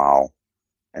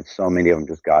 And so many of them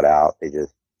just got out.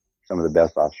 Some of the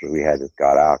best officers we had just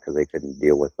got out because they couldn't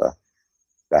deal with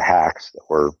the hacks that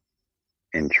were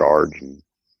in charge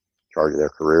of their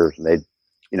careers. And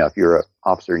if you're an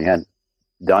officer and you hadn't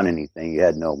done anything, you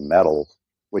had no medals,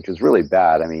 which was really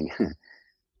bad. I mean,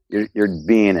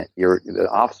 the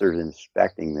officer's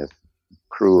inspecting this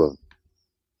crew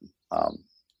of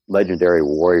legendary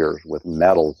warriors with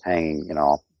medals hanging,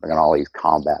 all these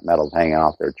combat medals hanging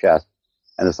off their chest.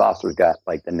 And this officer's got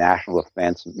like the National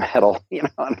Defense Medal,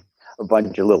 and a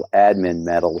bunch of little admin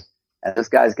medals. And this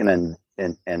guy's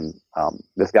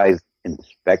this guy's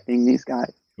inspecting these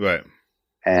guys. Right.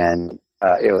 And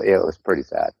it was pretty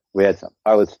sad.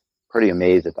 I was pretty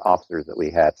amazed at the officers that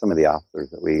we had, some of the officers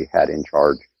that we had in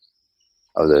charge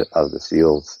of the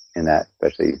SEALs in that,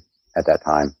 especially at that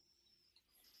time,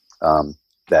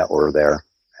 that were there.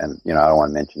 And, I don't want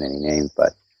to mention any names,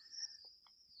 but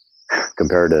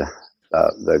compared to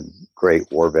the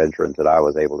great war veterans that I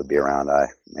was able to be around, I'll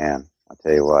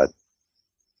tell you what,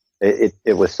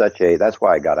 it was that's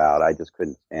why I got out. I just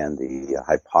couldn't stand the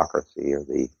hypocrisy or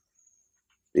the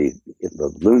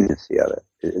lunacy of it.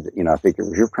 I think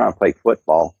if you're trying to play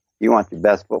football, you want the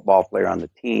best football player on the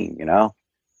team,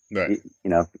 Right.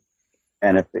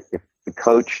 And if the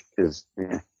coach is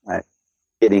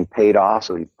getting paid off,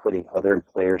 so he's putting other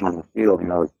players on the field,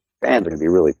 fans are going to be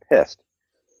really pissed,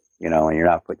 and you're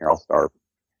not putting your all-star.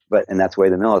 And that's the way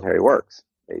the military works.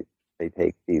 They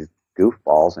take these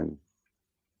goofballs and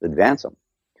advance them.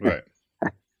 Right.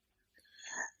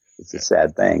 It's a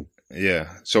sad thing. Yeah.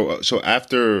 So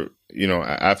after you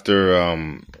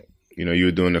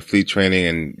were doing the fleet training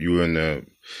and you were in the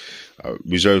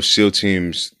reserve SEAL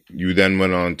teams, you then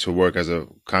went on to work as a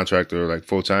contractor, like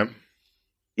full time?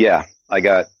 Yeah. I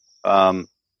got,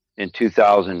 in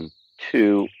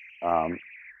 2002, a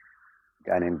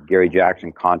guy named Gary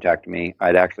Jackson contacted me.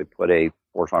 I'd actually put a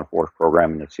force-on-force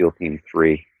program in the SEAL Team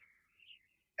 3.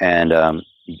 And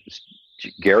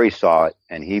Gary saw it,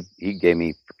 and he gave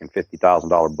me freaking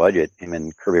 $50,000 budget. Him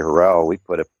and Kirby Harrell, we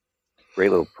put a great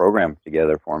little program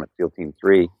together for him at SEAL Team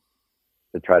 3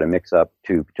 to try to mix up,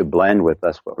 to blend with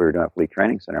us what we were doing at Fleet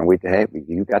Training Center. And we said, hey,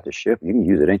 you got the ship. You can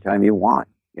use it anytime you want,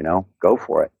 go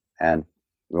for it. And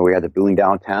when we had the building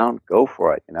downtown, go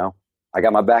for it, I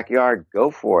got my backyard, go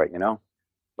for it,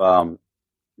 So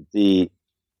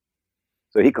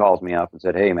he calls me up and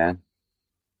said, hey, man,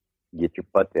 get your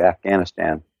butt to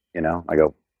Afghanistan. I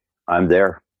go, I'm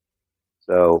there.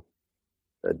 So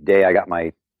the day I got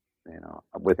my,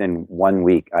 within 1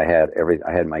 week, I had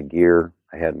my gear,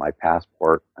 I had my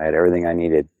passport, I had everything I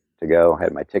needed to go, I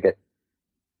had my ticket.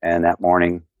 And that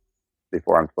morning,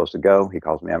 before I'm supposed to go, he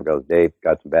calls me up and goes, Dave,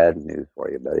 got some bad news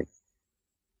for you, buddy.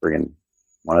 Friggin'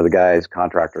 one of the guys,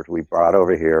 contractors we brought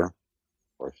over here, of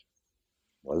course,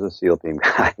 was a SEAL team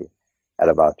guy, had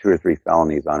about 2 or 3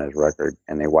 felonies on his record,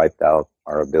 and they wiped out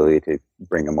our ability to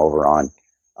bring him over on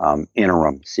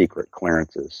interim secret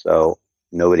clearances. So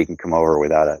nobody can come over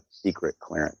without a secret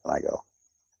clearance. And I go,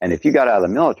 and if you got out of the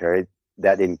military,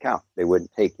 that didn't count. They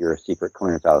wouldn't take your secret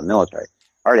clearance out of the military.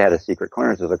 I already had a secret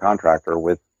clearance as a contractor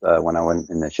with when I went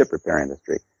in the ship repair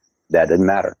industry. That didn't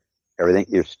matter. Everything,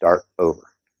 you start over.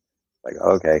 Like,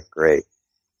 okay, great.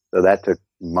 So that took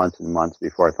months and months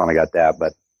before I finally got that.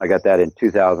 But I got that in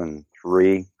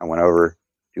 2003. I went over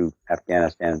to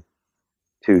Afghanistan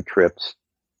 2 trips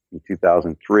in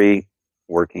 2003,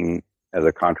 working as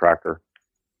a contractor.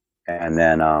 And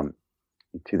then in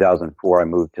 2004, I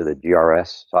moved to the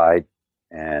GRS side.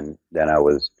 And then I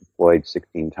was deployed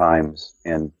 16 times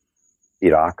in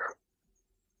Iraq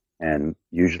and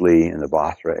usually in the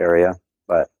Basra area.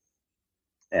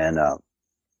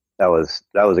 That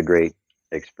was a great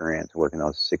experience working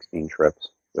those 16 trips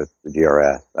with the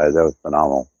GRS. That was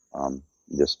phenomenal.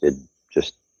 Just did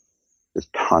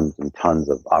tons and tons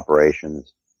of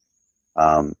operations.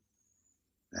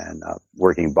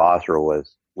 Working Basra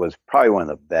was probably one of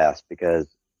the best because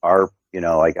I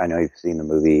know you've seen the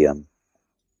movie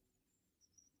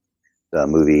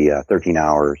 13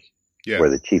 Hours, yeah, where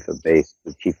the chief of base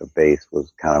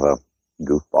was kind of a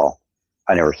goofball.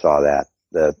 I never saw that.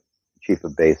 The chief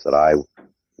of base that I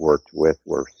worked with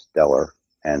were stellar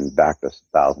and backed us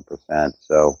 1,000%.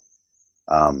 So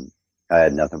I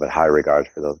had nothing but high regards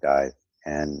for those guys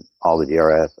and all the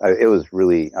DRS. I was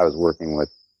working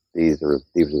with these are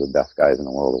the best guys in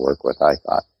the world to work with, I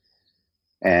thought.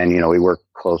 And, we worked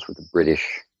close with the British,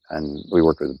 and we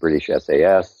worked with the British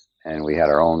SAS, and we had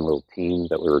our own little team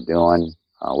that we were doing.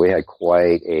 We had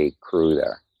quite a crew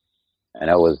there. And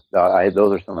those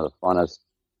are some of the funnest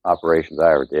operations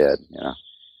I ever did,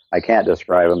 I can't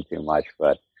describe them too much,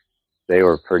 but they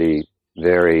were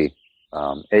very,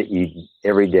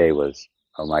 every day was,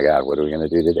 oh my God, what are we going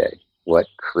to do today? What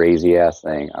crazy ass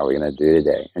thing are we going to do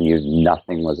today? And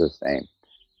nothing was the same.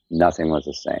 Nothing was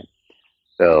the same.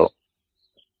 So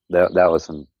that was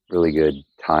some really good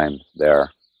times there.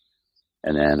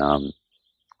 And then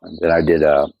I did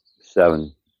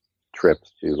 7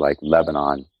 trips to like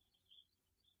Lebanon,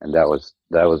 and that was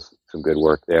some good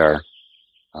work there.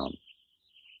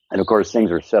 And of course, things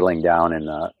were settling down in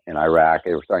Iraq.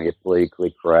 They were starting to get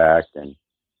politically correct, and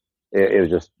it was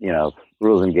just,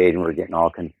 rules of engagement were getting all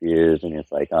confused, and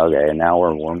it's like, okay, and now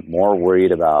we're more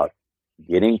worried about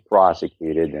getting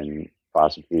prosecuted than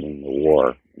prosecuting the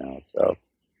war, So,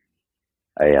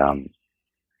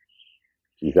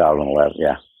 2011,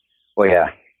 yeah. Well,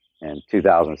 yeah. In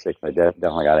 2006, I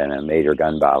definitely got in a major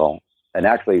gun battle, and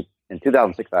actually, in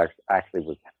 2006, I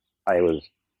was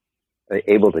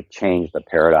able to change the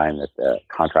paradigm that the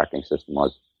contracting system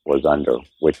was under,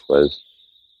 which was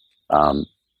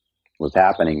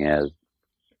happening is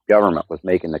government was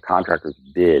making the contractors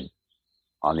bid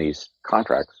on these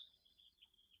contracts.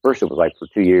 First, it was like for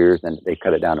 2 years, then they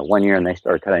cut it down to 1 year, and they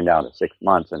started cutting down to 6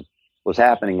 months. And what's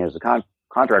happening is the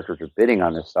contractors are bidding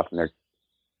on this stuff, and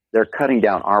they're cutting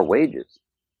down our wages.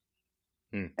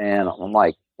 And I'm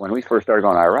like, when we first started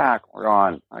going to Iraq, we're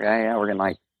going, okay, yeah, we're getting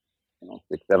like,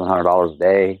 $600-700 a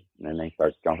day, and then they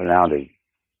start jumping down to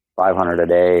 $500 a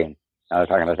day, and now they're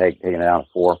talking about taking it down to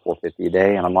 $450 a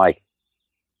day, and I'm like,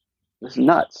 this is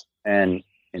nuts. And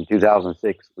in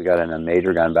 2006, we got in a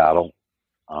major gun battle.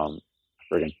 I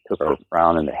friggin' took a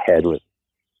round in the head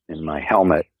in my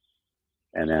helmet,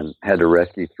 and then had to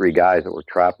rescue 3 guys that were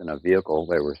trapped in a vehicle.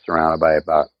 They were surrounded by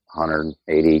about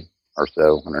 180 or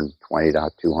so, 120 to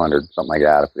 200, something like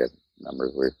that. I forget the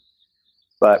numbers weird,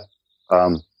 but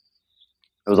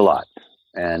it was a lot,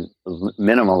 and it was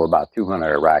minimum of about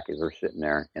 200 Iraqis were sitting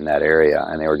there in that area,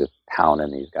 and they were just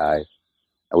pounding these guys.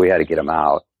 And we had to get them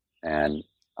out, and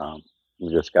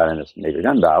we just got in this major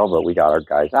gun battle, but we got our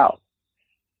guys out.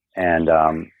 And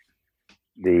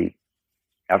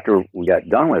after we got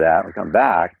done with that, we come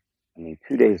back.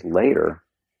 2 days later,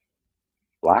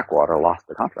 Blackwater lost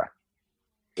the contract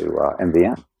to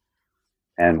MVM,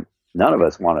 and none of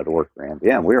us wanted to work for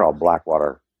MVM. We were all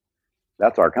Blackwater.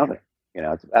 That's our company.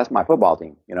 That's my football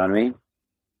team. You know what I mean?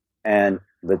 And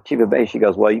the chief of base, she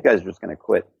goes, well, you guys are just going to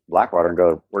quit Blackwater and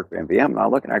go work for MVM. And I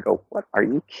look and I go, what? Are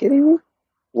you kidding me?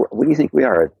 What do you think we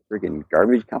are, a freaking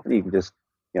garbage company? You can just,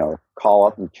 call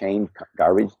up and change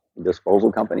garbage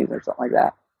disposal companies or something like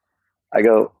that. I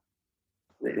go,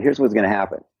 here's what's going to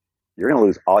happen. You're going to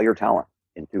lose all your talent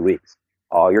in 2 weeks.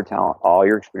 All your talent, all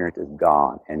your experience is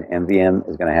gone. And MVM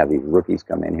is going to have these rookies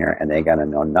come in here, and they got to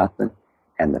know nothing,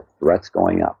 and the threat's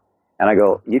going up. And I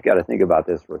go, you got to think about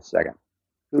this for a second.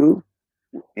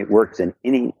 It works in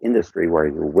any industry where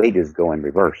your wages go in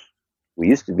reverse. We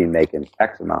used to be making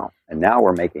X amount, and now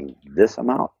we're making this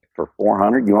amount for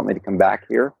 400. You want me to come back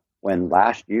here when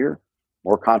last year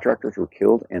more contractors were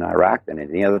killed in Iraq than at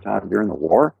any other time during the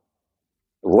war?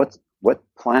 What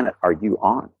planet are you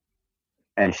on?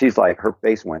 And she's like, her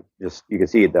face went just, you can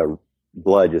see the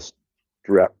blood just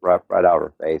dripped right out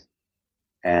her face.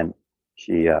 And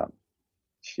she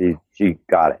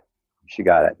got it. She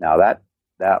got it. Now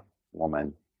that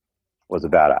woman was a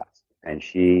badass, and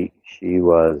she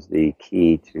was the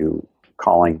key to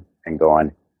calling and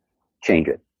going, change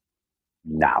it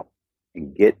now,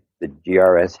 and get the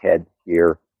GRS head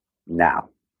here now,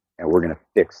 and we're going to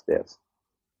fix this.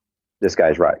 This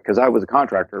guy's right, because I was a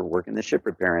contractor working in the ship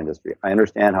repair industry. I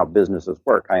understand how businesses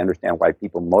work. I understand why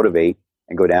people motivate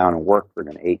and go down and work for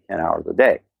 8-10 hours a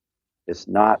day. It's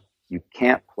not. You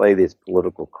can't play this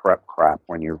political crap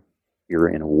when you're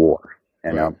in a war.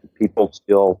 And people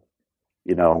still,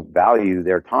 value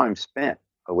their time spent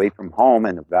away from home,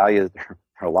 and the value of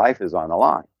their life is on the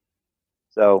line.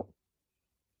 So,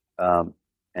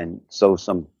 so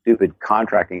some stupid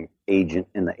contracting agent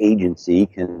in the agency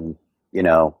can,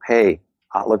 hey,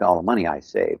 look at all the money I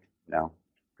saved.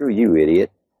 Screw you,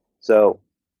 idiot. So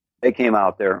they came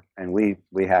out there, and we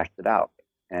hashed it out.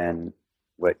 And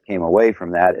what came away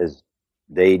from that is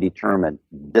they determined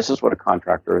this is what a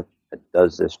contractor that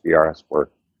does this GRS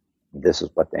work, this is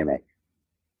what they make.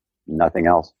 Nothing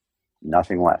else,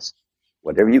 nothing less.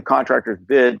 Whatever you contractors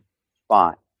bid,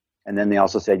 fine. And then they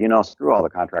also said, screw all the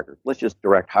contractors. Let's just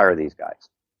direct hire these guys.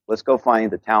 let's go find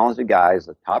the talented guys,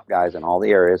 the top guys in all the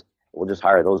areas. We'll just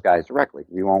hire those guys directly.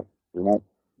 We won't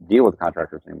deal with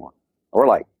contractors anymore. And we're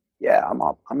like, yeah,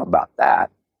 I'm about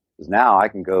that. Because now I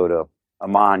can go to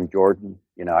Amman, Jordan.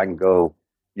 I can go,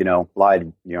 fly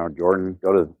to, Jordan,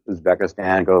 go to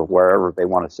Uzbekistan, go wherever they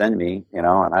want to send me, and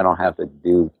I don't have to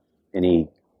do any,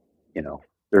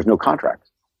 there's no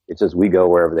contracts. It's just we go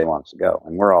wherever they want us to go.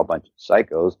 And we're all a bunch of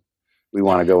psychos. We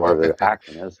want to go wherever the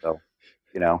action is. So,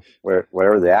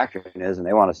 wherever the action is and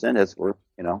they want to send us, we're,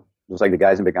 just like the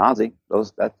guys in Benghazi,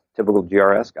 that's typical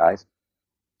GRS guys.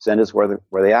 Send us where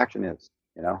the action is,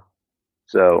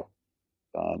 So,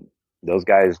 those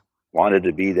guys wanted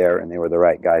to be there, and they were the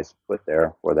right guys put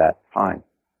there for that time.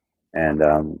 And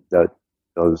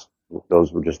those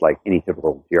were just like any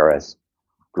typical GRS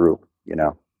group,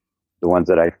 The ones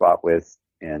that I fought with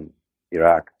in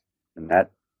Iraq in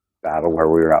that battle where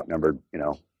we were outnumbered,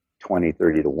 20,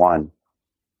 30 to 1,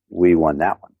 we won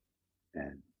that one.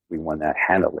 And we won that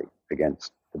handily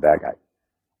against the bad guys.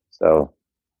 So,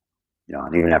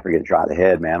 and even after getting shot in the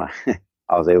head, man,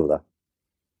 I was able to,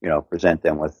 present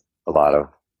them with a lot of,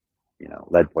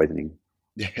 lead poisoning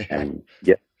and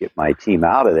get my team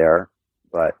out of there.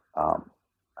 But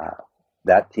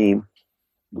that team,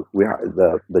 we are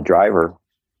the driver.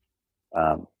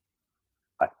 I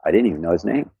didn't even know his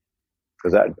name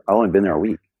because I'd only been there a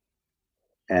week,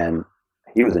 and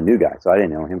he was a new guy, so I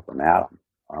didn't know him from Adam.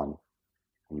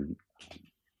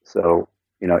 So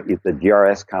if the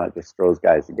GRS kind of just throws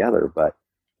guys together, but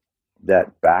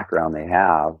that background they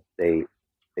have, they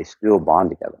still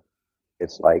bond together.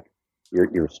 It's like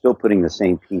you're still putting the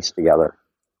same piece together,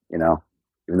 even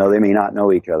though they may not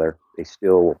know each other, they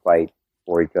still will fight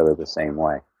for each other the same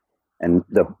way. And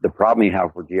the problem you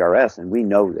have for GRS, and we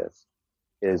know this,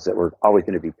 is that we're always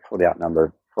going to be totally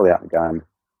outnumbered, totally outgunned,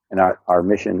 and our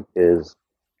mission is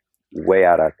way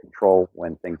out of control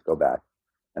when things go bad.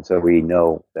 And so we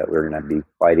know that we're going to be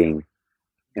fighting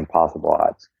impossible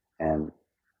odds. And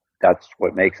that's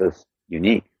what makes us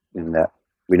unique, in that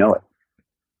we know it.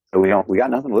 So we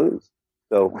got nothing to lose.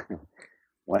 So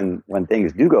when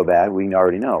things do go bad, we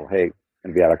already know, hey, it's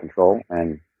going to be out of control,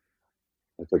 and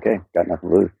it's okay. Got nothing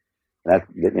to lose. And that,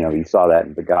 you saw that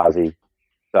in Benghazi.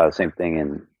 Saw the same thing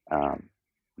in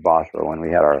Basra when we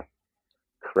had our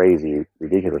crazy,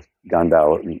 ridiculous gun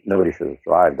battle. Nobody should have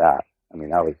survived that. I mean,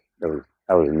 that was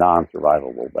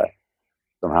non-survivable, but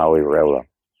somehow we were able to,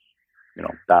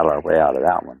 battle our way out of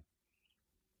that one.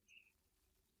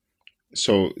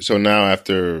 So now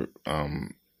after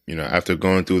after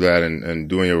going through that and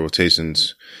doing your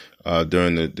rotations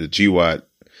during the GWAT,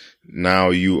 now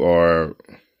you are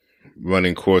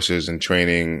running courses and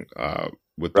training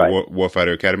with the Right.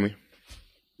 Warfighter Academy.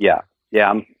 Yeah.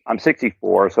 I'm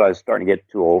 64, so I was starting to get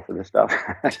too old for this stuff.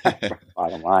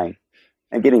 Bottom line,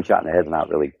 and getting shot in the head is not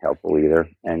really helpful either.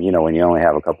 And when you only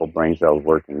have a couple brain cells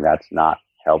working, that's not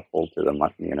helpful to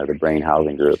the brain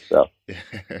housing group. So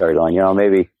started going,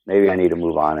 maybe I need to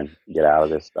move on and get out of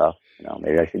this stuff.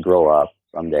 Maybe I should grow up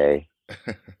someday.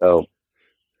 So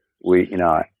we,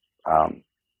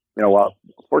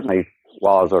 fortunately,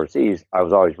 while I was overseas, I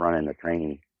was always running the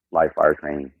training, live fire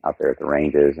training out there at the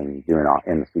ranges and doing it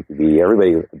in the CQB.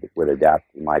 Everybody would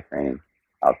adapt to my training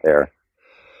out there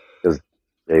because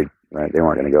they weren't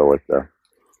going to go with the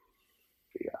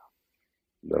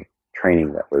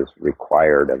training that was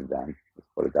required of them. Let's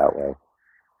put it that way.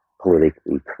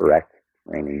 Politically correct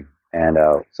training, and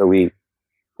so we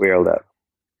were able to,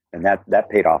 and that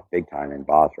paid off big time in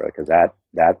Basra because that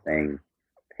thing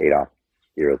paid off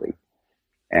dearly,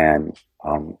 and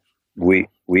we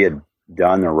had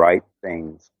done the right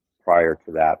things prior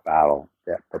to that battle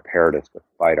that prepared us to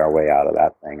fight our way out of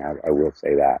that thing. I will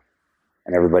say that.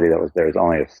 And everybody that was there,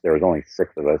 there was only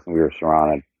 6 of us, and we were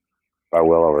surrounded by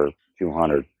well over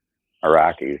 200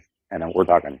 Iraqis, and we're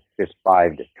talking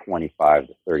 5 to 25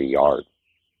 to 30 yards.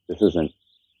 This isn't,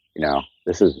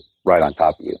 this is right on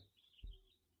top of you.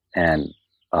 And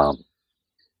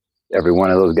every one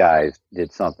of those guys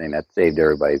did something that saved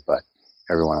everybody's butt.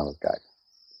 Every one of those guys.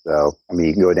 So,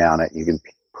 you can go down it, you can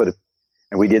put it,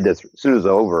 and we did this, as soon as it was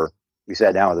over, we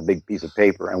sat down with a big piece of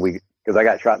paper, and because I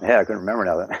got shot in the head, I couldn't remember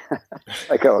nothing.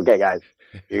 Like, okay, guys,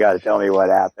 you got to tell me what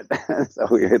happened. So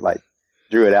we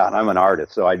drew it out, and I'm an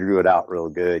artist, so I drew it out real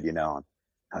good,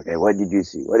 Okay, what did you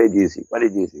see? What did you see? What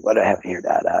did you see? What happened here?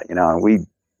 And we,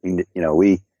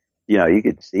 you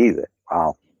could see that,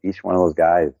 wow, each one of those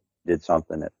guys did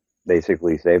something that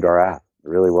basically saved our ass. It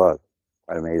really was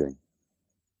quite amazing.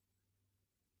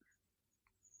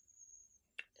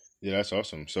 Yeah, that's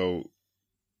awesome. So,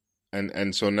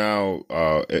 and so now,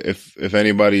 if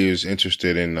anybody is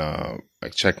interested in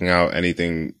like checking out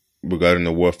anything regarding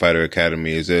the Warfighter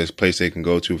Academy? Is there a place they can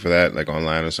go to for that, like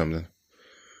online or something?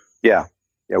 Yeah.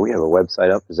 Yeah, we have a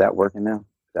website up. Is that working now?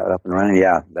 Is that up and running?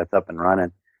 Yeah, that's up and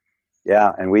running.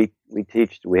 Yeah, and we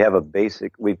teach, we have a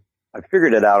basic, I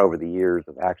figured it out over the years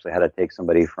of actually how to take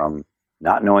somebody from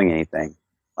not knowing anything,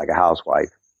 like a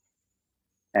housewife,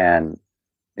 and,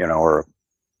 or,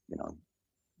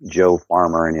 Joe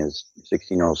Farmer and his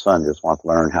 16-year-old son just want to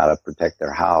learn how to protect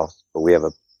their house. But we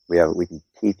can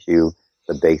teach you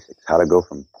the basics, how to go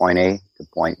from point A to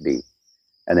point B.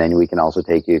 And then we can also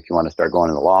take you, if you want to start going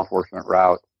in the law enforcement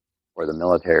route or the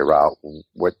military route,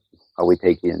 how we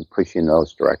take you and push you in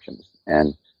those directions.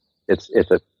 And it's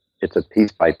a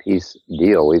piece by piece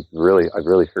deal. I've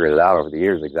really figured it out over the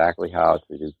years exactly how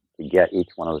to get each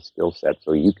one of the skill sets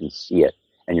so you can see it.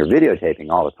 And you're videotaping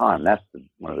all the time. That's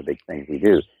one of the big things we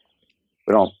do.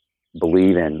 We don't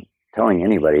believe in telling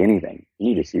anybody anything. You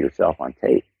need to see yourself on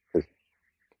tape, because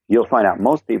you'll find out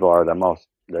most people are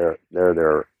they're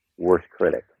their worst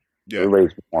critic. Yeah.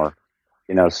 Everybody's more,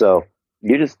 so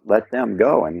you just let them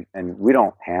go, and we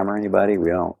don't hammer anybody.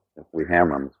 If we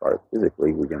hammer them as far as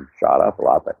physically, we get them shot up a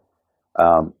lot,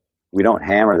 but we don't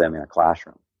hammer them in a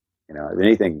classroom. If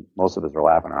anything, most of us are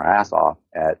laughing our ass off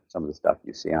at some of the stuff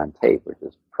you see on tape, which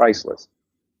is priceless.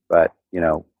 But,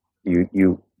 you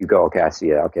go, okay, I see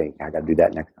it. Okay, I got to do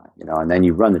that next time, and then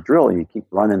you run the drill and you keep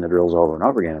running the drills over and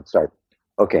over again and start,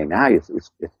 okay, now it's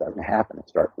starting to happen. It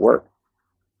starts to work.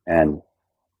 And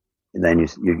then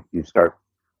you start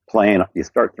playing, you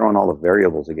start throwing all the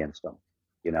variables against them,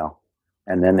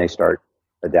 and then they start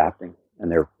adapting. And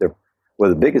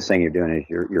the biggest thing you're doing is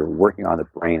you're working on the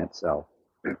brain itself.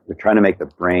 You're trying to make the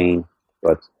brain,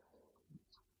 so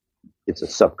it's a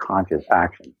subconscious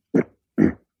action.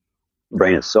 The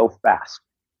brain is so fast,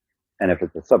 and if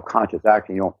it's a subconscious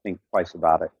action, you don't think twice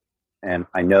about it. And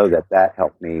I know that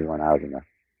helped me when I was in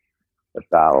the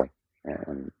battle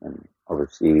and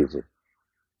overseas. It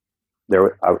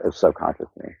was subconscious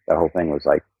to me. That whole thing was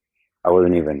like I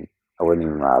wasn't even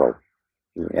rattled.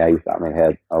 Yeah, you shot me in the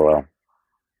head. Oh well,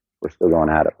 we're still going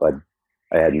at it, bud.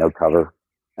 I had no cover,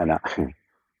 and I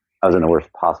was in the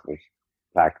worst possible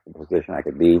tactical position I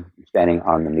could be, standing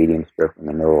on the median strip in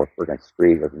the middle of a freaking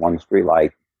street with one street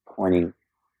light pointing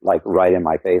like right in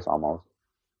my face almost.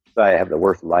 So I have the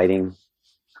worst lighting,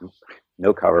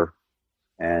 no cover,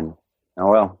 and oh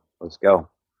well, let's go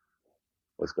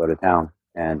to town.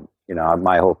 And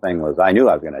my whole thing was I knew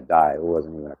I was going to die. It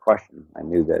wasn't even a question. I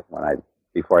knew that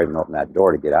before I even opened that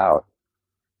door to get out,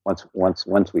 once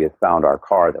we had found our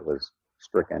car that was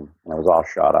stricken and it was all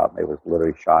shot up, it was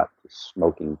literally shot to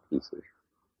smoking pieces.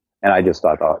 And I just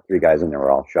thought the three guys in there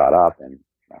were all shot up, and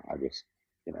I just,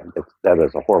 that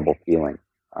was a horrible feeling.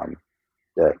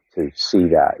 To see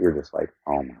that, you're just like,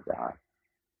 oh my God.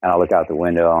 And I look out the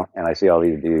window and I see all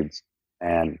these dudes,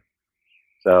 and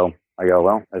so I go,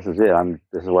 well, this is it.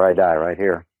 This is where I die, right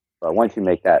here. But once you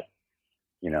make that,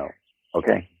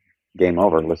 okay, game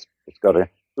over. Let's go to.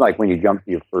 Like when you jump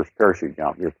your first parachute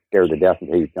jump, you're scared to death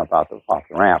until you jump off the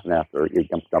ramp, and after you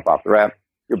jump off the ramp,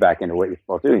 you're back into what you're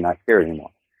supposed to do. You're not scared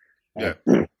anymore. Yeah.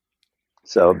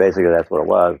 So basically, that's what it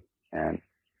was, and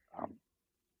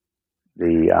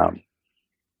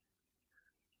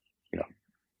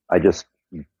I just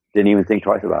didn't even think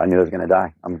twice about it. I knew I was going to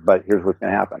die. But here's what's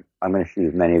going to happen: I'm going to shoot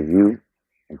as many of you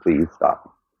until you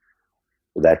stop.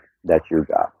 So that's your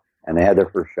job. And they had their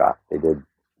first shot. They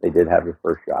did have their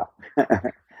first shot.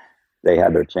 They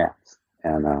had their chance,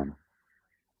 and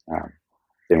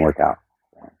didn't work out.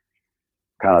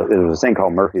 It was a thing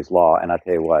called Murphy's Law, and I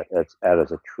tell you what, that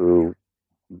is a true.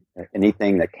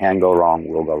 Anything that can go wrong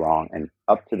will go wrong, and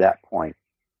up to that point,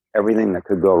 everything that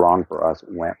could go wrong for us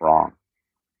went wrong.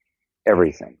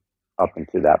 Everything up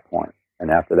until that point, and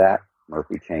after that,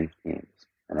 Murphy changed teams,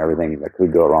 and everything that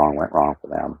could go wrong went wrong for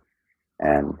them,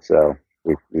 and so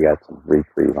we got some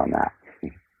reprieve on that.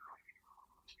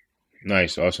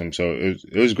 Nice, awesome. So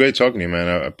it was great talking to you, man.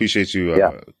 I appreciate you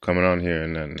coming on here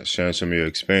and sharing some of your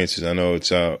experiences. I know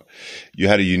it's you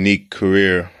had a unique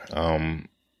career,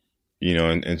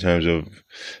 in terms of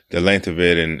the length of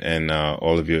it and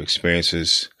all of your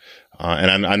experiences.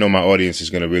 And I know my audience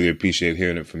is going to really appreciate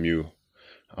hearing it from you.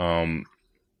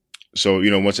 So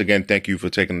once again, thank you for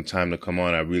taking the time to come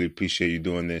on. I really appreciate you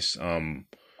doing this. No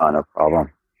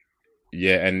problem.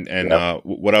 Yeah, and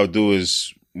what I'll do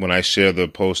is, when I share the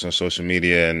post on social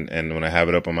media and when I have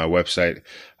it up on my website,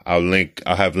 I'll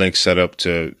have links set up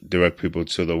to direct people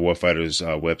to the Warfighters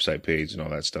website page and all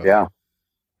that stuff. Yeah,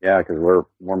 because we're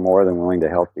more than willing to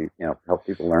help help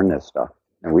people learn this stuff,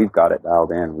 and we've got it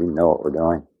dialed in. We know what we're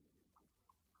doing.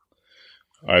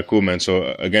 All right, cool, man.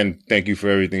 So again, thank you for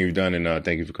everything you've done, and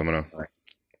thank you for coming on.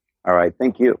 All right,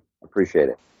 thank you. Appreciate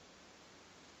it.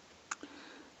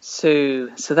 So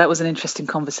that was an interesting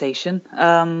conversation.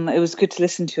 It was good to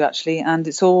listen to, actually, and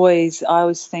I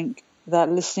always think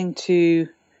that listening to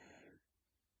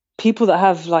people that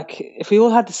have, like, if we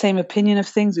all had the same opinion of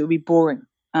things, it would be boring.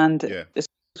 And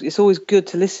it's always good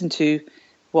to listen to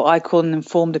what I call an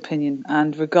informed opinion.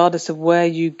 And regardless of where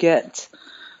you get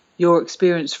your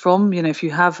experience from, if you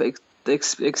have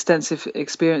extensive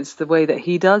experience the way that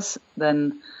he does,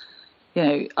 then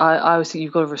I always think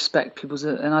you've got to respect people's.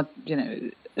 And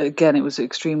again, it was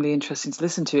extremely interesting to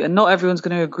listen to. And not everyone's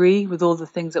going to agree with all the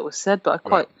things that were said, but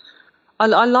I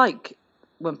like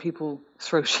when people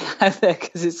throw shit out there,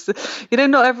 because it's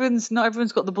not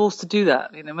everyone's got the balls to do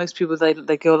that. Most people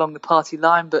they go along the party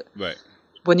line, but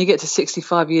when you get to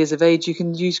 65 years of age, you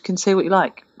can say what you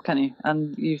like, can't you?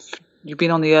 And you've been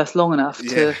on the earth long enough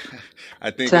to I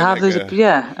think to have those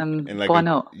and like why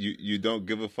not? You don't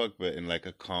give a fuck, but in like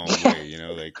a calm way,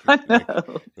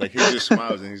 like he just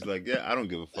smiles and he's like, I don't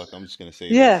give a fuck, I'm just gonna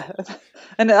say this.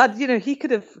 And he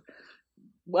could have.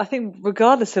 I think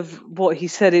regardless of what he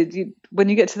said, when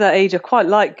you get to that age, I quite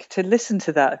like to listen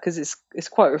to that, because it's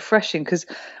quite refreshing, because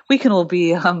we can all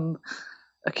be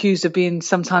accused of being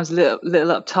sometimes a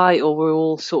little uptight, or we're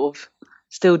all sort of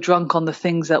still drunk on the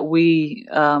things that we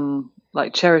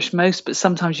cherish most. But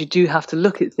sometimes you do have to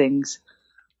look at things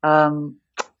from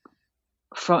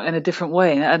in a different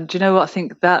way. And do you know what? I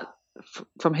think that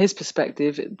from his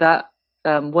perspective, that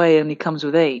way only comes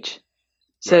with age.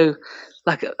 So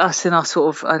like us in our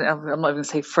sort of, I'm not even going to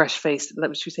say fresh faced, should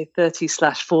we say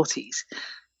 30/40s,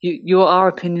 our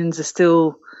opinions are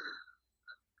still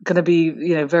going to be,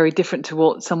 very different to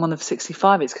what someone of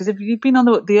 65 is. Because if you've been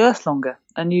on the earth longer,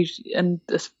 and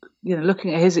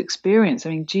looking at his experience, I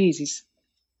mean, geez, he's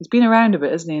been around a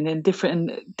bit, hasn't he? And in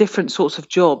different sorts of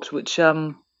jobs, which,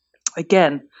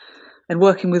 again, and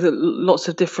working with lots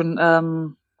of different,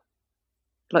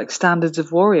 standards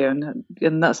of warrior, and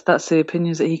that's the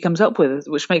opinions that he comes up with,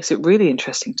 which makes it really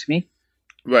interesting to me.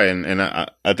 Right, and I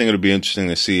think it'll be interesting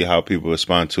to see how people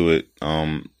respond to it,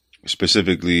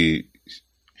 specifically,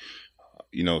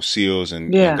 SEALs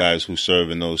and guys who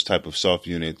serve in those type of soft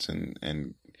units, and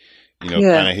kind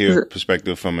of hear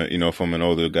perspective from from an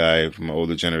older guy, from an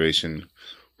older generation,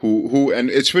 who and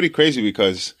it's pretty crazy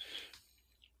because,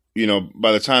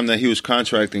 by the time that he was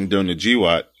contracting during the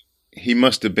GWOT, he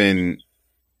must have been,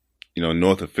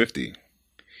 north of 50.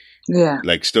 Yeah.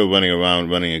 Like still running around,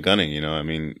 running and gunning, I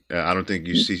mean, I don't think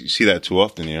you see that too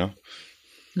often, No,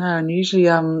 and usually,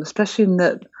 especially in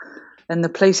the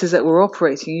places that we're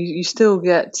operating, you still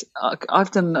get, I've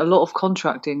done a lot of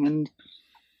contracting, and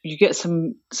you get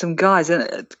some guys,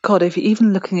 and God, if you're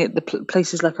even looking at the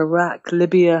places like Iraq,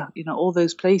 Libya, all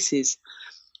those places,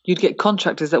 you'd get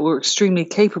contractors that were extremely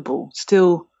capable,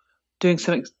 still doing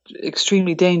some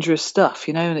extremely dangerous stuff,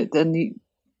 and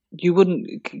you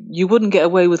wouldn't get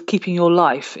away with keeping your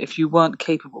life if you weren't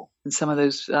capable in some of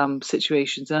those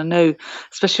situations. And I know,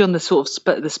 especially on the sort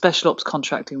of the special ops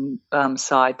contracting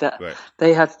side, that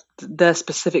they had their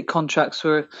specific contracts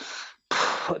were.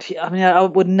 I mean, I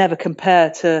would never compare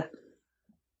to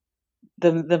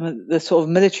the sort of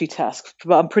military tasks,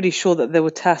 but I'm pretty sure that there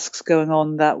were tasks going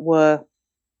on that were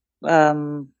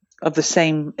of the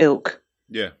same ilk.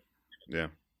 Yeah.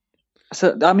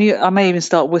 So, I mean, I may even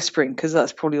start whispering, because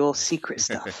that's probably all secret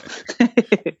stuff.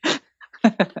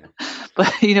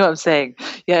 But you know what I'm saying?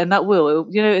 Yeah, and that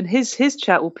and his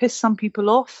chat will piss some people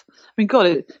off. I mean,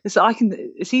 God,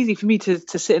 it's easy for me to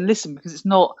sit and listen, because it's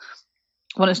not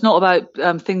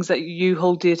about things that you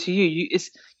hold dear to you.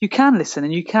 You can listen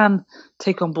and you can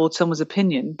take on board someone's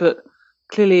opinion, but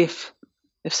clearly, if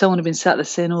someone had been sat there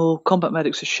saying, "Oh, combat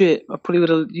medics are shit," I probably would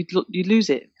have. You'd lose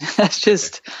it. That's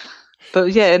just.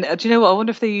 But yeah, and do you know what? I wonder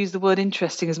if they use the word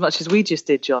interesting as much as we just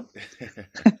did, John.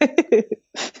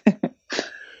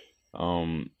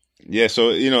 Yeah.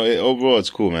 So overall, it's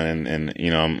cool, man, and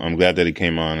I'm glad that he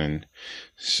came on and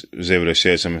was able to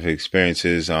share some of his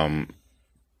experiences. So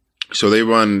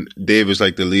Dave is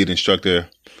like the lead instructor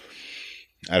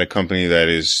at a company that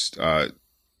is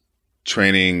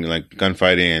training like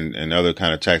gunfighting and other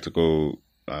kind of tactical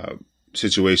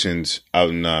situations out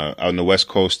in the West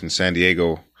Coast in San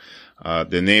Diego.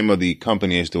 The name of the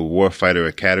company is the Warfighter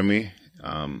Academy.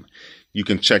 You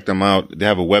can check them out. They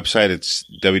have a website. It's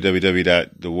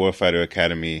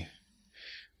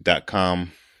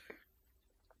www.thewarfighteracademy.com.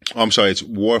 Oh, I'm sorry. It's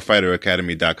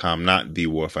warfighteracademy.com, not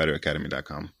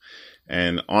thewarfighteracademy.com.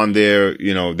 And on there,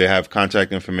 they have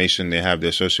contact information. They have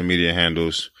their social media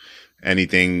handles,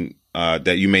 anything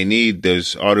that you may need.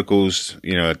 There's articles,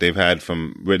 that they've had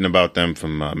written about them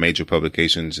from major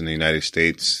publications in the United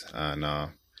States. And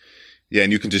Yeah,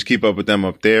 and you can just keep up with them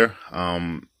up there.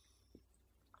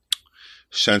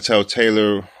 Chantel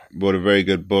Taylor wrote a very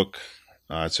good book.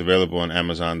 It's available on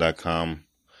Amazon.com.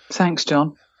 Thanks,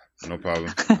 John. No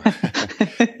problem.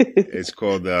 It's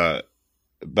called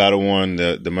Battle Worn,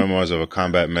 the Memoirs of a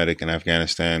Combat Medic in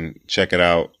Afghanistan. Check it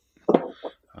out.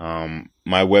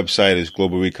 My website is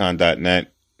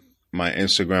globalrecon.net. My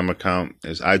Instagram account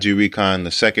is IGRecon.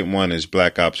 The second one is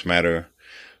Black Ops Matter.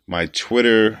 My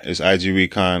Twitter is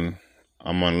IGRecon.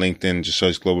 I'm on LinkedIn. Just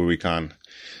search Global Recon.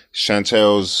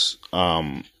 Chantel's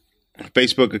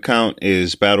Facebook account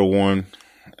is Battle Worn,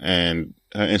 and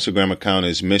her Instagram account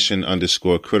is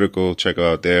mission_critical. Check her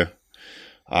out there.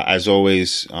 As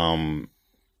always, I'd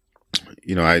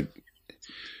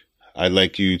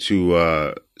like you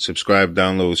to subscribe,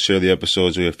 download, share the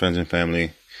episodes with your friends and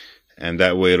family, and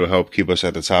that way it'll help keep us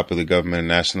at the top of the government and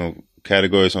national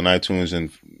categories on iTunes, and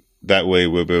that way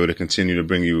we'll be able to continue to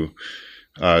bring you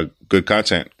good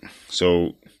content.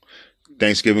 So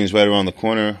Thanksgiving is right around the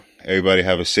corner. Everybody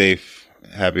have a safe,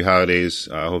 happy holidays.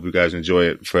 I hope you guys enjoy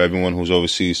it. For everyone who's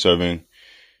overseas serving,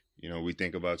 we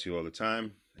think about you all the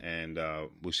time. And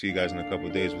we'll see you guys in a couple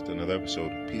of days with another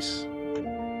episode. Peace.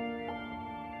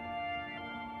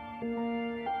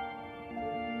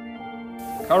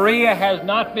 Korea has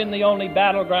not been the only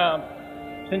battleground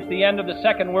since the end of the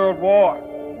Second World War.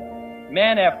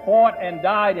 Men have fought and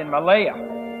died in Malaya,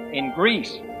 in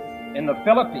Greece, in the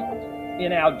Philippines,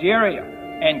 in Algeria,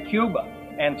 and Cuba,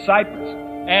 and Cyprus,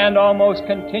 and almost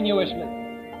continuously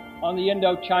on the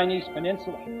Indo-Chinese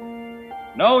Peninsula.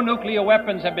 No nuclear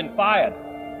weapons have been fired.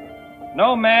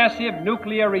 No massive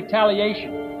nuclear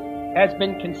retaliation has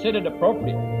been considered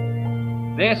appropriate.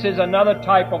 This is another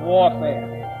type of warfare,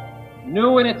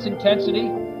 new in its intensity,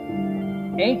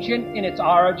 ancient in its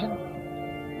origin,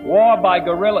 war by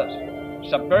guerrillas,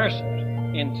 subversives,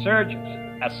 insurgents,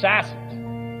 assassins,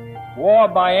 war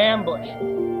by ambush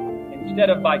instead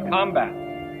of by combat,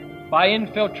 by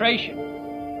infiltration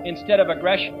instead of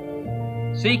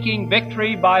aggression, seeking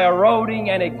victory by eroding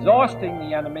and exhausting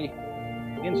the enemy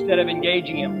instead of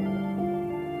engaging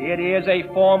him. It is a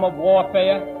form of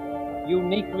warfare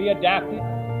uniquely adapted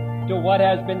to what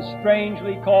has been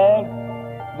strangely called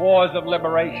wars of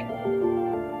liberation,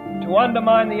 to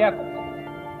undermine the efforts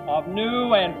of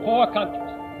new and poor countries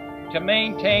to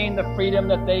maintain the freedom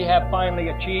that they have finally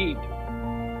achieved.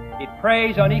 It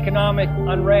preys on economic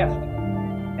unrest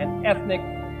and ethnic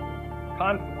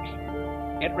conflicts.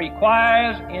 It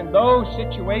requires, in those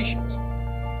situations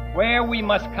where we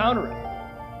must counter it,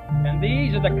 and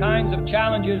these are the kinds of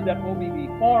challenges that will be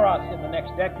before us in the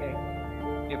next decade,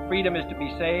 if freedom is to be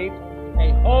saved,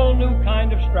 a whole new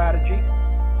kind of strategy,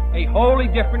 a wholly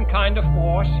different kind of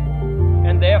force,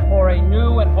 and therefore a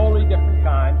new and wholly different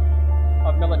kind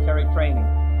of military training.